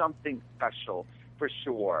doing something special for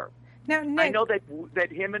sure. Now, Nick, I know that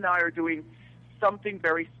him and I are doing something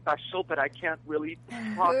very special, but I can't really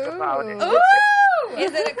talk about it. Ooh!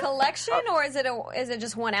 Is it a collection, or is it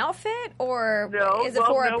just one outfit, or is it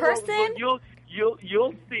for a person? You'll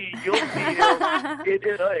see.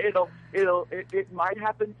 It might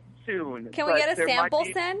happen soon. Can we get a sample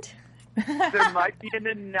sent? There might be an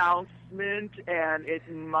announcement, and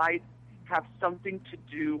it might have something to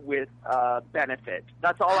do with benefit.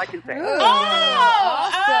 That's all I can say.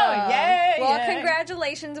 Awesome. Yay! Well,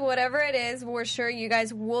 congratulations, whatever it is. We're sure you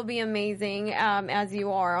guys will be amazing as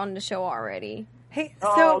you are on the show already. Hey,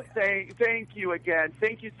 so thank you again.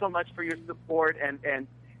 Thank you so much for your support and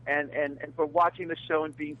for watching the show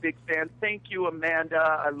and being big fans. Thank you, Amanda.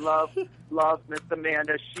 I love Miss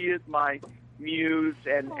Amanda. She is my muse,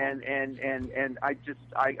 and I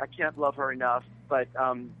can't love her enough. But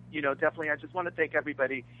definitely, I just want to thank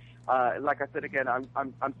everybody. Like I said again,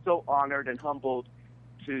 I'm so honored and humbled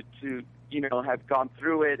to have gone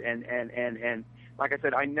through it, and like I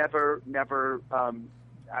said, I never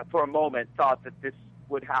for a moment thought that this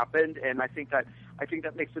would happen, and I think that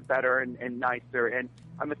makes it better and nicer. And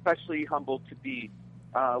I'm especially humbled to be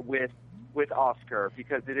with Oscar,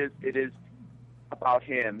 because it is about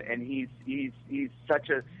him, and he's such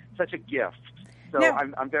a gift. So now,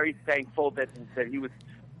 I'm very thankful that he was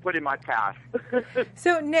put in my path.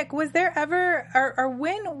 So Nick, was there ever or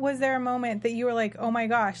when was there a moment that you were like, oh my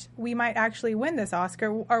gosh, we might actually win this Oscar,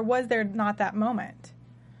 or was there not that moment?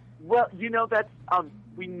 Well, that's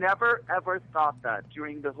we never ever thought that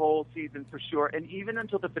during the whole season, for sure, and even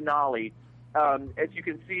until the finale. As you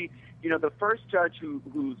can see, the first judge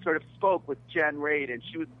who sort of spoke was Jen Reid, and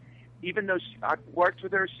she was, even though I worked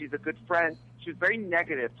with her, she's a good friend, she was very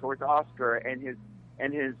negative towards Oscar and his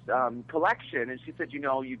collection, and she said,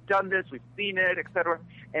 you've done this, we've seen it, etc.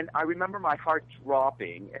 And I remember my heart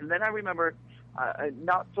dropping, and then I remember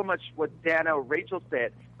not so much what Dana or Rachel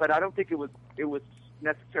said, but I don't think it was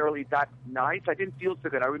necessarily that nice. I didn't feel so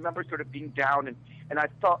good. I remember sort of being down, and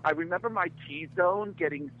I remember my T-zone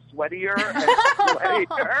getting sweatier and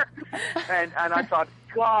sweatier, and I thought,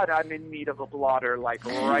 God, I'm in need of a blotter, like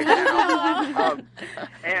right now.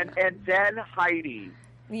 And then Heidi.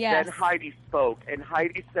 Yes. Then Heidi spoke, and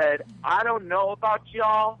Heidi said, I don't know about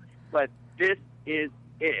y'all, but this is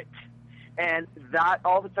it. And that,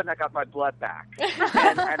 all of a sudden, I got my blood back.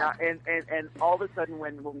 and all of a sudden,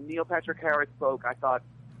 when Neil Patrick Harris spoke, I thought,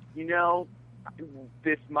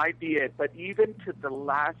 this might be it. But even to the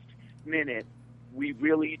last minute, we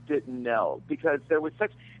really didn't know, because there was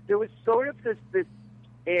sort of this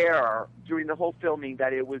air during the whole filming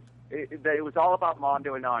that it was all about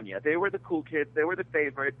Mondo and Anya. They were the cool kids. They were the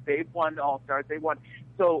favorites. They won All-Stars. They won.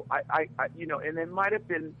 So I and it might have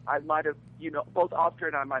been, both Oscar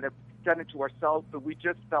and I might have done it to ourselves, but we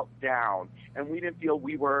just felt down, and we didn't feel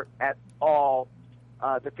we were at all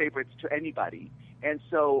the favorites to anybody. And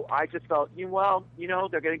so I just felt, they're going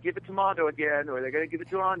to give it to Mondo again, or they're going to give it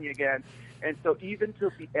to Anya again. And so even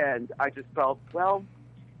till the end, I just felt,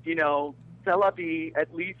 c'est la vie.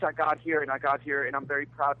 At least I got here, and I'm very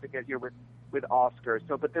proud to get here with Oscar.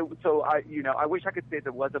 So, I wish I could say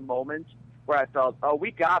there was a moment where I felt, oh, we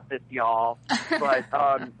got this, y'all.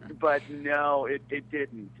 But no, it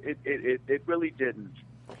didn't. It really didn't.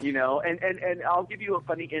 And I'll give you a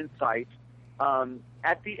funny insight.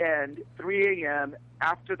 At the end, 3 a.m.,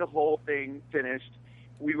 after the whole thing finished,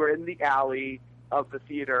 we were in the alley of the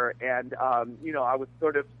theater, and I was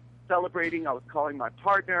sort of celebrating. I was calling my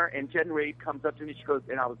partner, and Jen Reid comes up to me. She goes,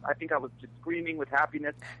 and I think I was just screaming with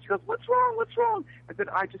happiness. She goes, "What's wrong? What's wrong?" I said,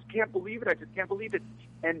 "I just can't believe it. I just can't believe it."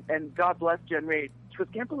 And God bless Jen Reid. She goes,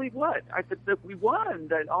 "Can't believe what?" I said, "That we won.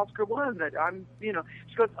 That Oscar won. That I'm." She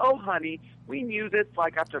goes, "Oh, honey, we knew this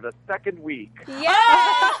like after the second week." Yeah,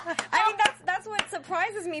 I mean that's what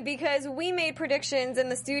surprises me, because we made predictions in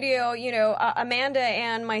the studio. Amanda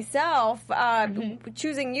and myself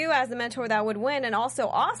choosing you as the mentor that would win, and also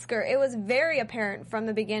Oscar. It was very apparent from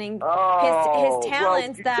the beginning his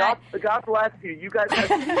talents. God bless you. You guys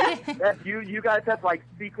have you guys have like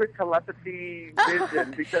secret telepathy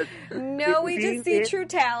vision, because we just see true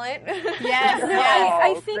talent. Yes.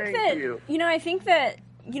 I think that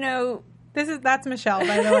that's Michelle,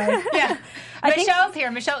 by the way. Yeah. Michelle's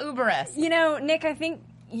here. Michelle Uberis. Nick, I think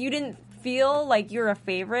you didn't feel like you're a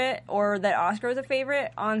favorite or that Oscar was a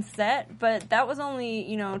favorite on set, but that was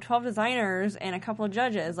only, 12 designers and a couple of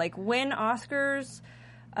judges. Like, when Oscar's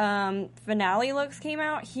finale looks came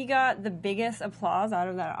out, he got the biggest applause out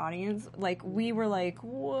of that audience. Like, we were like,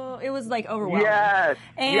 whoa. It was, like, overwhelming. Yes,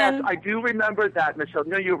 I do remember that, Michelle.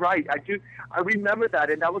 No, you're right. I remember that,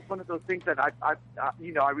 and that was one of those things that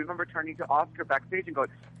I remember turning to Oscar backstage and going,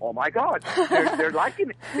 oh my God, they're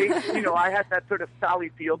liking it. I had that sort of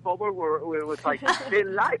Sally Field moment where it was like, they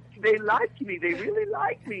like me, they really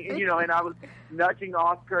like me, and I was nudging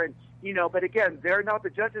Oscar, and but again, they're not the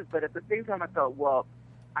judges, but at the same time I felt, well,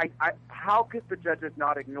 how could the judges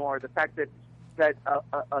not ignore the fact that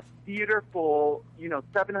a theater full,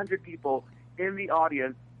 700 people in the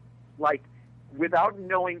audience, like, without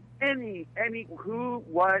knowing any who,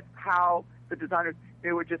 what, how, the designers,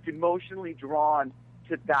 they were just emotionally drawn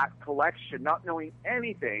to that collection, not knowing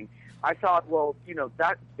anything. I thought, well,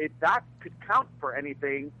 that if that could count for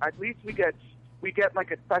anything, at least we get we get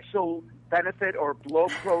like a special benefit or blow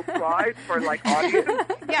pro prize for like audience.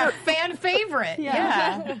 Yeah, fan favorite.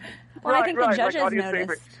 Yeah. Well, I think the judges like audience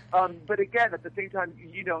noticed. favorite. But again, at the same time,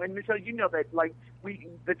 and Michelle, you know that like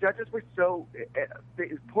the judges were so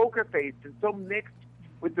poker faced and so mixed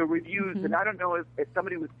with the reviews, and I don't know if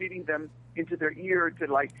somebody was feeding them into their ear to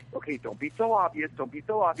like, okay, don't be so obvious, but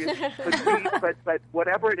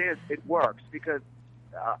whatever it is, it works because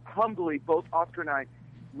humbly, both Oscar and I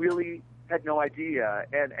really had no idea,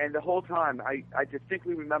 and the whole time I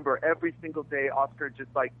distinctly remember every single day Oscar just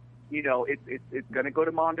like, it's going to go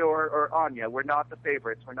to Mondo or Anya. We're not the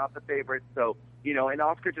favorites. So, and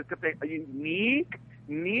Oscar just kept saying, are you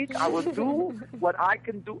Neek, I will do what I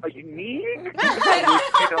can do. Are you Neek?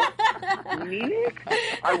 Neek,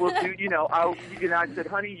 I will do, I said,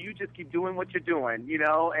 honey, you just keep doing what you're doing,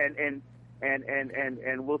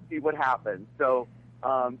 and we'll see what happens. So,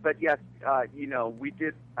 but yes, we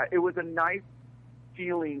did, it was a nice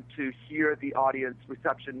feeling to hear the audience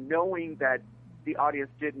reception, knowing that the audience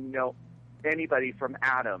didn't know anybody from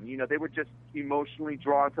Adam. They were just emotionally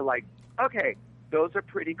drawn to like, okay, those are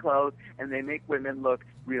pretty clothes, and they make women look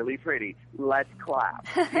really pretty. Let's clap,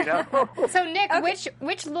 So, Nick,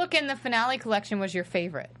 which look in the finale collection was your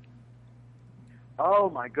favorite? Oh,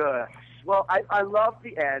 my gosh. Well, I love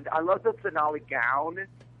the end. I love the finale gown.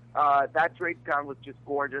 That draped gown was just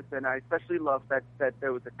gorgeous, and I especially love that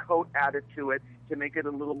there was a coat added to it to make it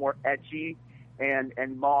a little more edgy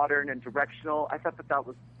and modern and directional. I thought that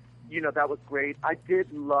was, that was great. I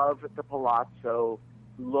did love the palazzo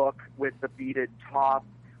look with the beaded top.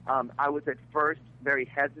 I was at first very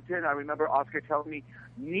hesitant. I remember Oscar telling me,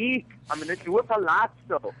 Neek, I'm going to do a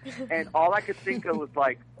palazzo. And all I could think of was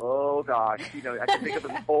like, oh gosh, I could think of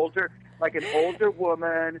an older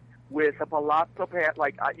woman with a palazzo pant,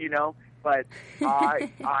 but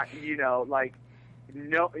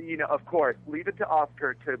of course, leave it to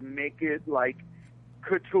Oscar to make it like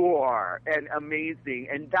couture and amazing.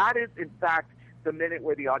 And that is, in fact, the minute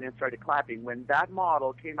where the audience started clapping. When that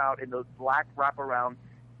model came out in those black wraparound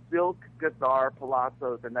silk gazar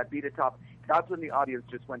palazzos and that beaded top, that's when the audience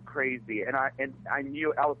just went crazy. And I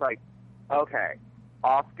knew, I was like, okay,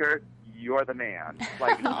 Oscar, you're the man.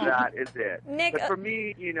 Like, that is it. Nick, but for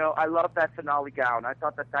me, I love that finale gown. I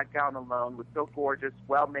thought that gown alone was so gorgeous,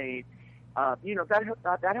 well made.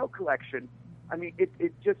 That whole collection, I mean,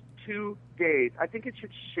 it's just 2 days. I think it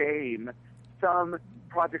should shame some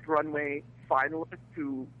Project Runway finalists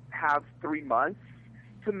who have 3 months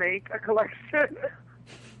to make a collection.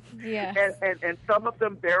 Yeah. And some of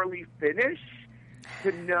them barely finish.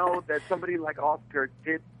 To know that somebody like Oscar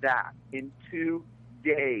did that in 2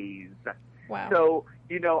 days. Wow. So,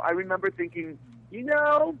 I remember thinking,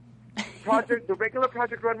 the regular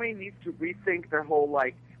Project Runway needs to rethink their whole,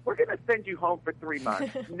 like, we're going to send you home for 3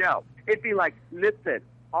 months. No. It'd be like, listen,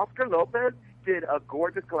 Oscar Lopez did a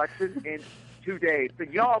gorgeous collection in 2 days, so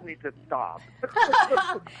y'all need to stop.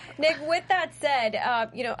 Nick, with that said,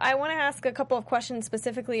 I want to ask a couple of questions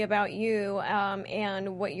specifically about you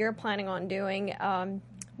and what you're planning on doing.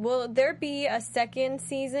 Will there be a second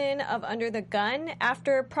season of Under the Gun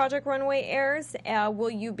after Project Runway airs?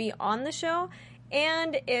 Will you be on the show?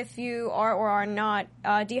 And if you are or are not,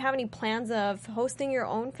 do you have any plans of hosting your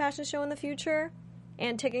own fashion show in the future?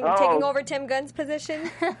 And taking over Tim Gunn's position?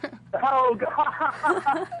 Oh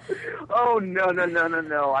God! Oh no!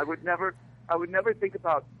 I would never think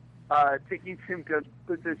about taking Tim Gunn's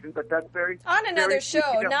position. But that's very on another very,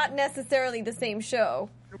 show, not necessarily the same show.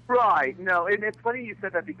 Right? No, and it's funny you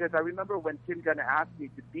said that because I remember when Tim Gunn asked me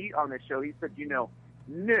to be on the show, he said,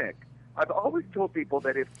 Nick, I've always told people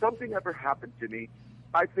that if something ever happened to me,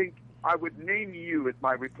 I think I would name you as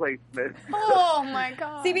my replacement. Oh my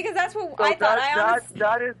God! See, because that's what so I thought.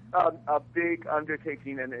 That is a big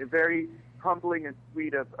undertaking and very humbling and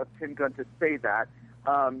sweet of Tim Gunn to say that.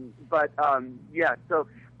 Yeah. So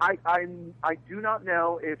I do not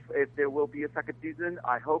know if there will be a second season.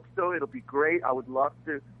 I hope so. It'll be great. I would love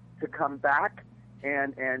to come back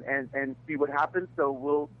and see what happens. So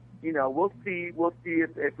we'll see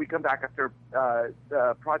if we come back after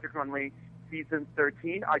Project Runway season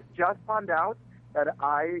 13. I just found out that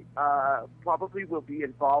I probably will be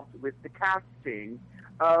involved with the casting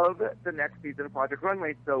of the next season of Project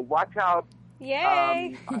Runway. So watch out.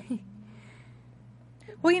 Yay!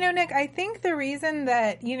 Well, Nick, I think the reason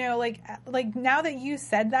that, like now that you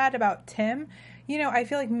said that about Tim, I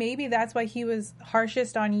feel like maybe that's why he was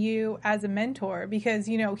harshest on you as a mentor, because,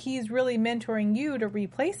 he's really mentoring you to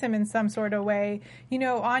replace him in some sort of way.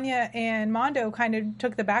 Anya and Mondo kind of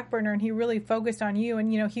took the back burner, and he really focused on you,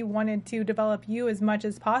 and, he wanted to develop you as much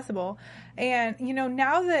as possible. And,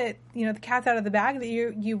 now that, the cat's out of the bag that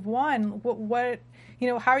you've won, what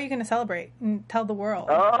how are you going to celebrate and tell the world?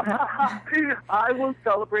 I will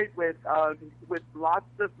celebrate with lots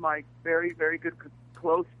of my very, very good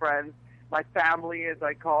close friends, my family, as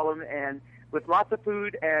I call them, and with lots of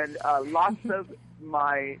food and lots of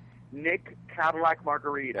my Nick Cadillac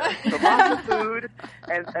margarita. So lots of food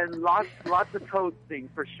and lots of toasting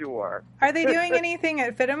for sure. Are they doing anything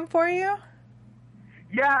at FITM for you?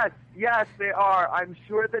 Yes, they are. I'm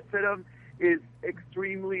sure that FITM is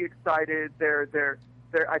extremely excited. They're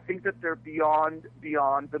I think that they're beyond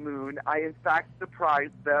the moon. I, in fact,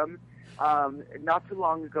 surprised them not too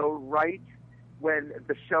long ago, right when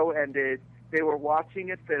the show ended. They were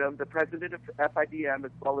watching at FITM, the president of FIDM,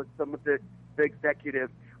 as well as some of the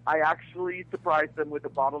executives. I actually surprised them with a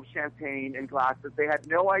bottle of champagne and glasses. They had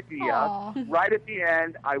no idea. Aww. Right at the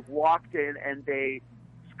end, I walked in and they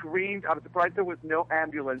screamed. I was surprised there was no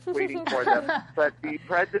ambulance waiting for them. But the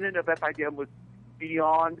president of FIDM was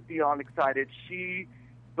beyond excited. She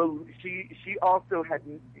also had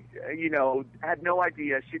no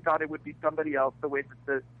idea. She thought it would be somebody else, the way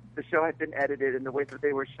that the show had been edited and the way that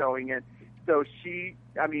they were showing it. So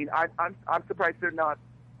I'm surprised they're not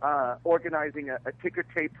organizing a ticker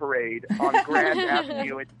tape parade on Grand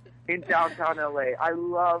Avenue in downtown LA. I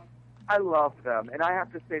love them, and I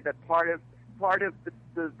have to say that part of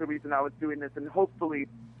the reason I was doing this, and hopefully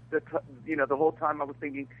the whole time I was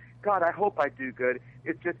thinking, God, I hope I do good.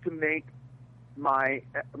 It's just to make my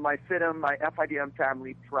FITM, my FIDM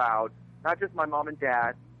family proud, not just my mom and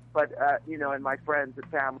dad, but and my friends and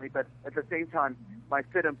family, but at the same time my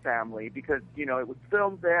FITM family, because it was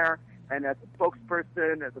filmed there, and as a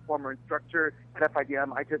spokesperson, as a former instructor at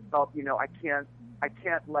FIDM, I just felt I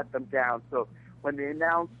can't let them down. So when they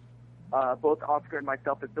announced both Oscar and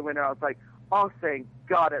myself as the winner, I was like, oh, thank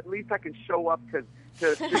God, at least I can show up to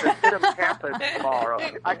the FITM campus tomorrow.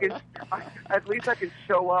 At least I can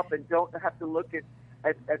show up and don't have to look at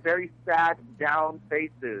very sad, down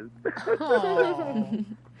faces.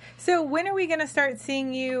 So when are we going to start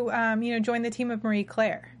seeing you, join the team of Marie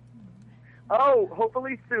Claire? Oh,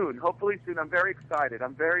 hopefully soon. I'm very excited.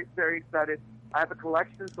 I'm very, very excited. I have a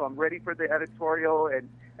collection, so I'm ready for the editorial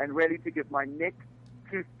and ready to give my Nick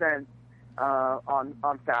 2 cents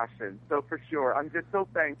on fashion. So for sure, I'm just so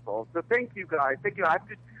thankful. So thank you guys. Thank you. I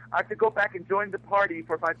have to go back and join the party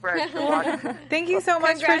for my friends to watch. Thank you so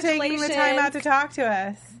much for taking the time out to talk to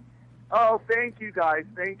us. Oh, thank you guys.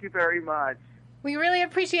 Thank you very much. We really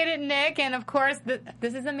appreciate it, Nick, and of course,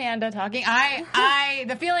 this is Amanda talking.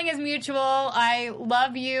 The feeling is mutual. I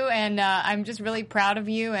love you, and I'm just really proud of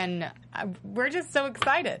you, and we're just so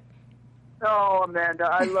excited. Oh, Amanda,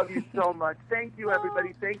 I love you so much. Thank you,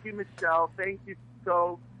 everybody. Thank you, Michelle. Thank you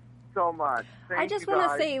so much. I just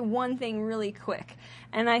want to say one thing really quick,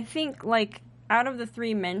 and I think, out of the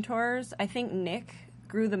 3 mentors, I think Nick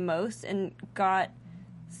grew the most and got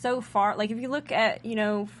so far. If you look at,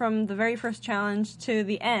 from the very first challenge to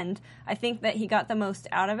the end, I think that he got the most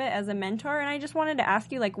out of it as a mentor. And I just wanted to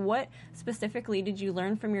ask you, what specifically did you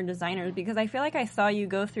learn from your designers? Because I feel like I saw you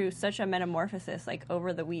go through such a metamorphosis,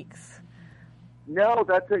 over the weeks. No,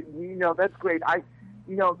 that's great.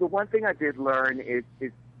 The one thing I did learn is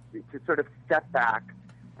to sort of step back.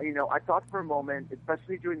 I thought for a moment,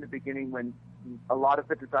 especially during the beginning when a lot of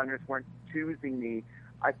the designers weren't choosing me,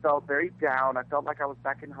 I felt very down. I felt like I was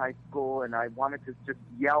back in high school, and I wanted to just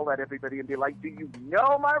yell at everybody and be like, "Do you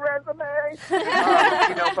know my resume?"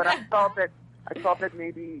 But I thought that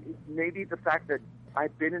maybe the fact that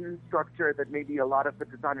I'd been an instructor, that maybe a lot of the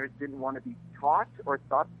designers didn't want to be taught or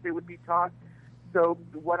thought they would be taught. So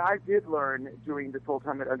what I did learn during this whole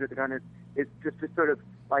time at Under the Gun is just to sort of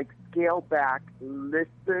scale back,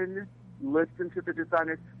 listen to the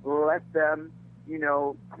designers, let them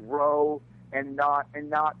grow. And not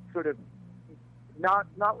let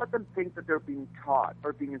them think that they're being taught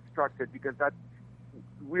or being instructed, because that's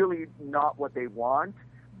really not what they want.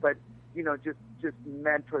 But just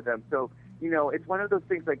mentor them. So it's one of those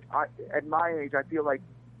things. At my age, I feel like,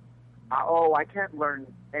 I can't learn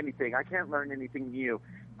anything. I can't learn anything new.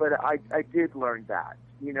 But I did learn that.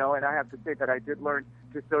 And I have to say that I did learn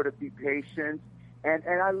to sort of be patient. And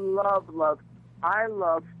I love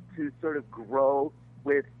to sort of grow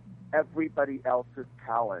with everybody else's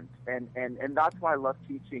talent, and that's why I love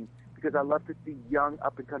teaching, because I love to see young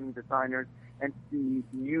up and coming designers and see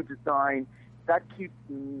new design. That keeps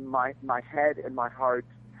my head and my heart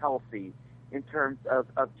healthy, in terms of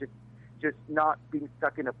just not being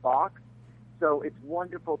stuck in a box. So it's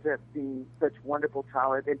wonderful to have seen such wonderful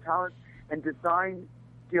talent and design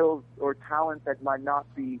skills or talent that might not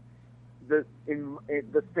be the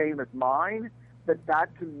same as mine. But that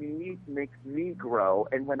to me makes me grow.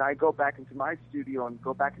 And when I go back into my studio and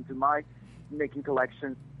go back into my making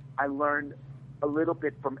collections, I learn a little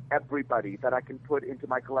bit from everybody that I can put into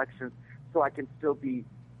my collections, so I can still be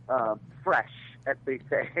fresh, as they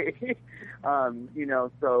say.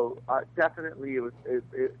 So definitely it was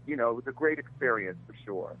a great experience for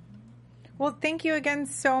sure. Well, thank you again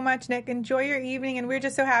so much, Nick. Enjoy your evening, and we're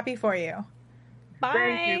just so happy for you. Bye.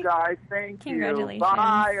 Thank you, guys. Thank you. Congratulations.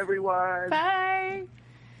 Bye, everyone. Bye.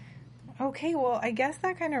 Okay, well, I guess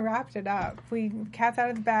that kind of wrapped it up. Cat's out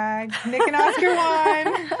of the bag. Nick and Oscar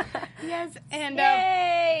won. Yes, and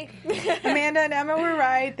Yay! Amanda and Emma were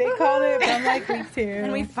right. They called it from like week 2.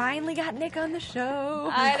 And we finally got Nick on the show.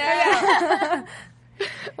 I know.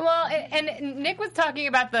 well, and Nick was talking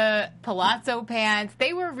about the palazzo pants.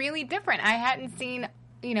 They were really different. I hadn't seen,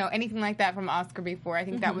 anything like that from Oscar before. I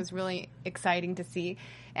think that was really exciting to see.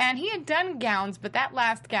 And he had done gowns, but that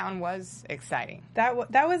last gown was exciting. That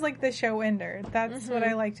was like the show ender. That's what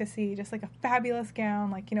I like to see. Just like a fabulous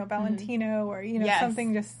gown, like, Valentino or,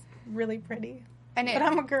 something just really pretty. But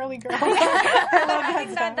I'm a girly girl. I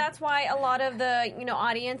think that's why a lot of the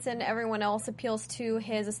audience and everyone else appeals to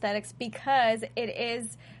his aesthetics, because it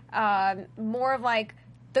is more of like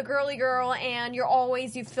the girly girl, and you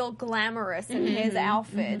feel glamorous in his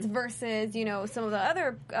outfits versus some of the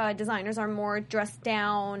other designers are more dressed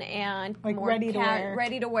down and like more ready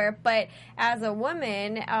to wear. But as a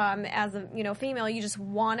woman, as a female, you just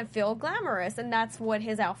want to feel glamorous, and that's what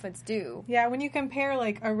his outfits do. Yeah, when you compare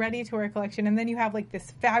like a ready to wear collection and then you have like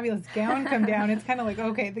this fabulous gown come down, it's kind of like,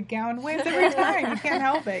 okay, the gown wins every time. You can't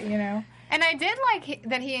help it, And I did like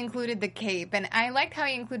that he included the cape, and I liked how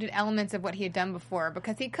he included elements of what he had done before,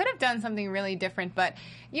 because he could have done something really different, but,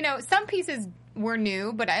 some pieces were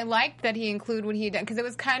new, but I liked that he included what he had done, because it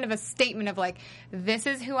was kind of a statement of, like, this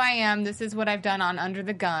is who I am, this is what I've done on Under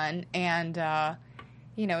the Gun, and,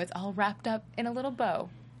 it's all wrapped up in a little bow.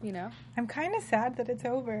 I'm kind of sad that it's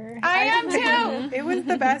over. I am too. It was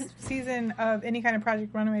the best season of any kind of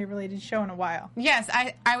Project Runway related show in a while. Yes,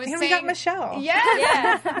 I was and saying. we got Michelle.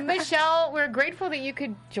 Yes. Michelle, we're grateful that you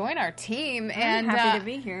could join our team. I'm happy to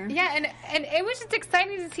be here. Yeah, and it was just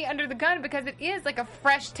exciting to see Under the Gun, because it is like a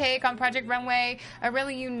fresh take on Project Runway, a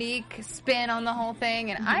really unique spin on the whole thing.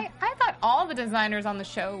 And I thought all the designers on the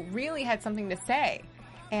show really had something to say.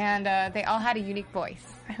 And they all had a unique voice.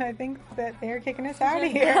 And I think that they're kicking us out of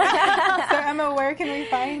here. So, Emma, where can we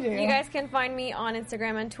find you? You guys can find me on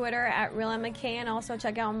Instagram and Twitter at RealEmmaK, and also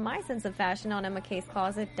check out my sense of fashion on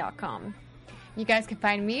EmmaK'sCloset.com. You guys can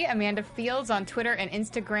find me, Amanda Fields, on Twitter and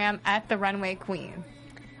Instagram at The Runway Queen.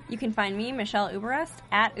 You can find me, Michelle Uberest,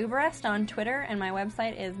 at Uberest on Twitter, and my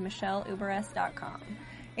website is michelleUberest.com.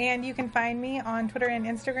 And you can find me on Twitter and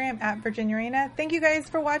Instagram at Virginia Reina. Thank you guys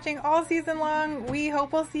for watching all season long. We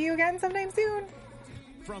hope we'll see you again sometime soon.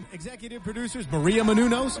 From executive producers Maria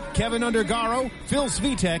Menounos, Kevin Undergaro, Phil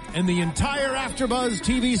Svitek, and the entire AfterBuzz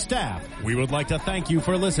TV staff, we would like to thank you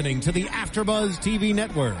for listening to the AfterBuzz TV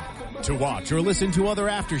network. To watch or listen to other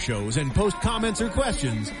after shows and post comments or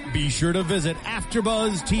questions, be sure to visit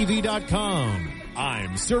AfterBuzzTV.com.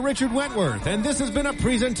 I'm Sir Richard Wentworth, and this has been a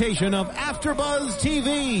presentation of AfterBuzz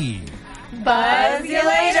TV. Buzz you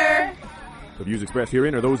later! The views expressed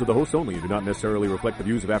herein are those of the hosts only and do not necessarily reflect the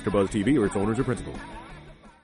views of AfterBuzz TV or its owners or principals.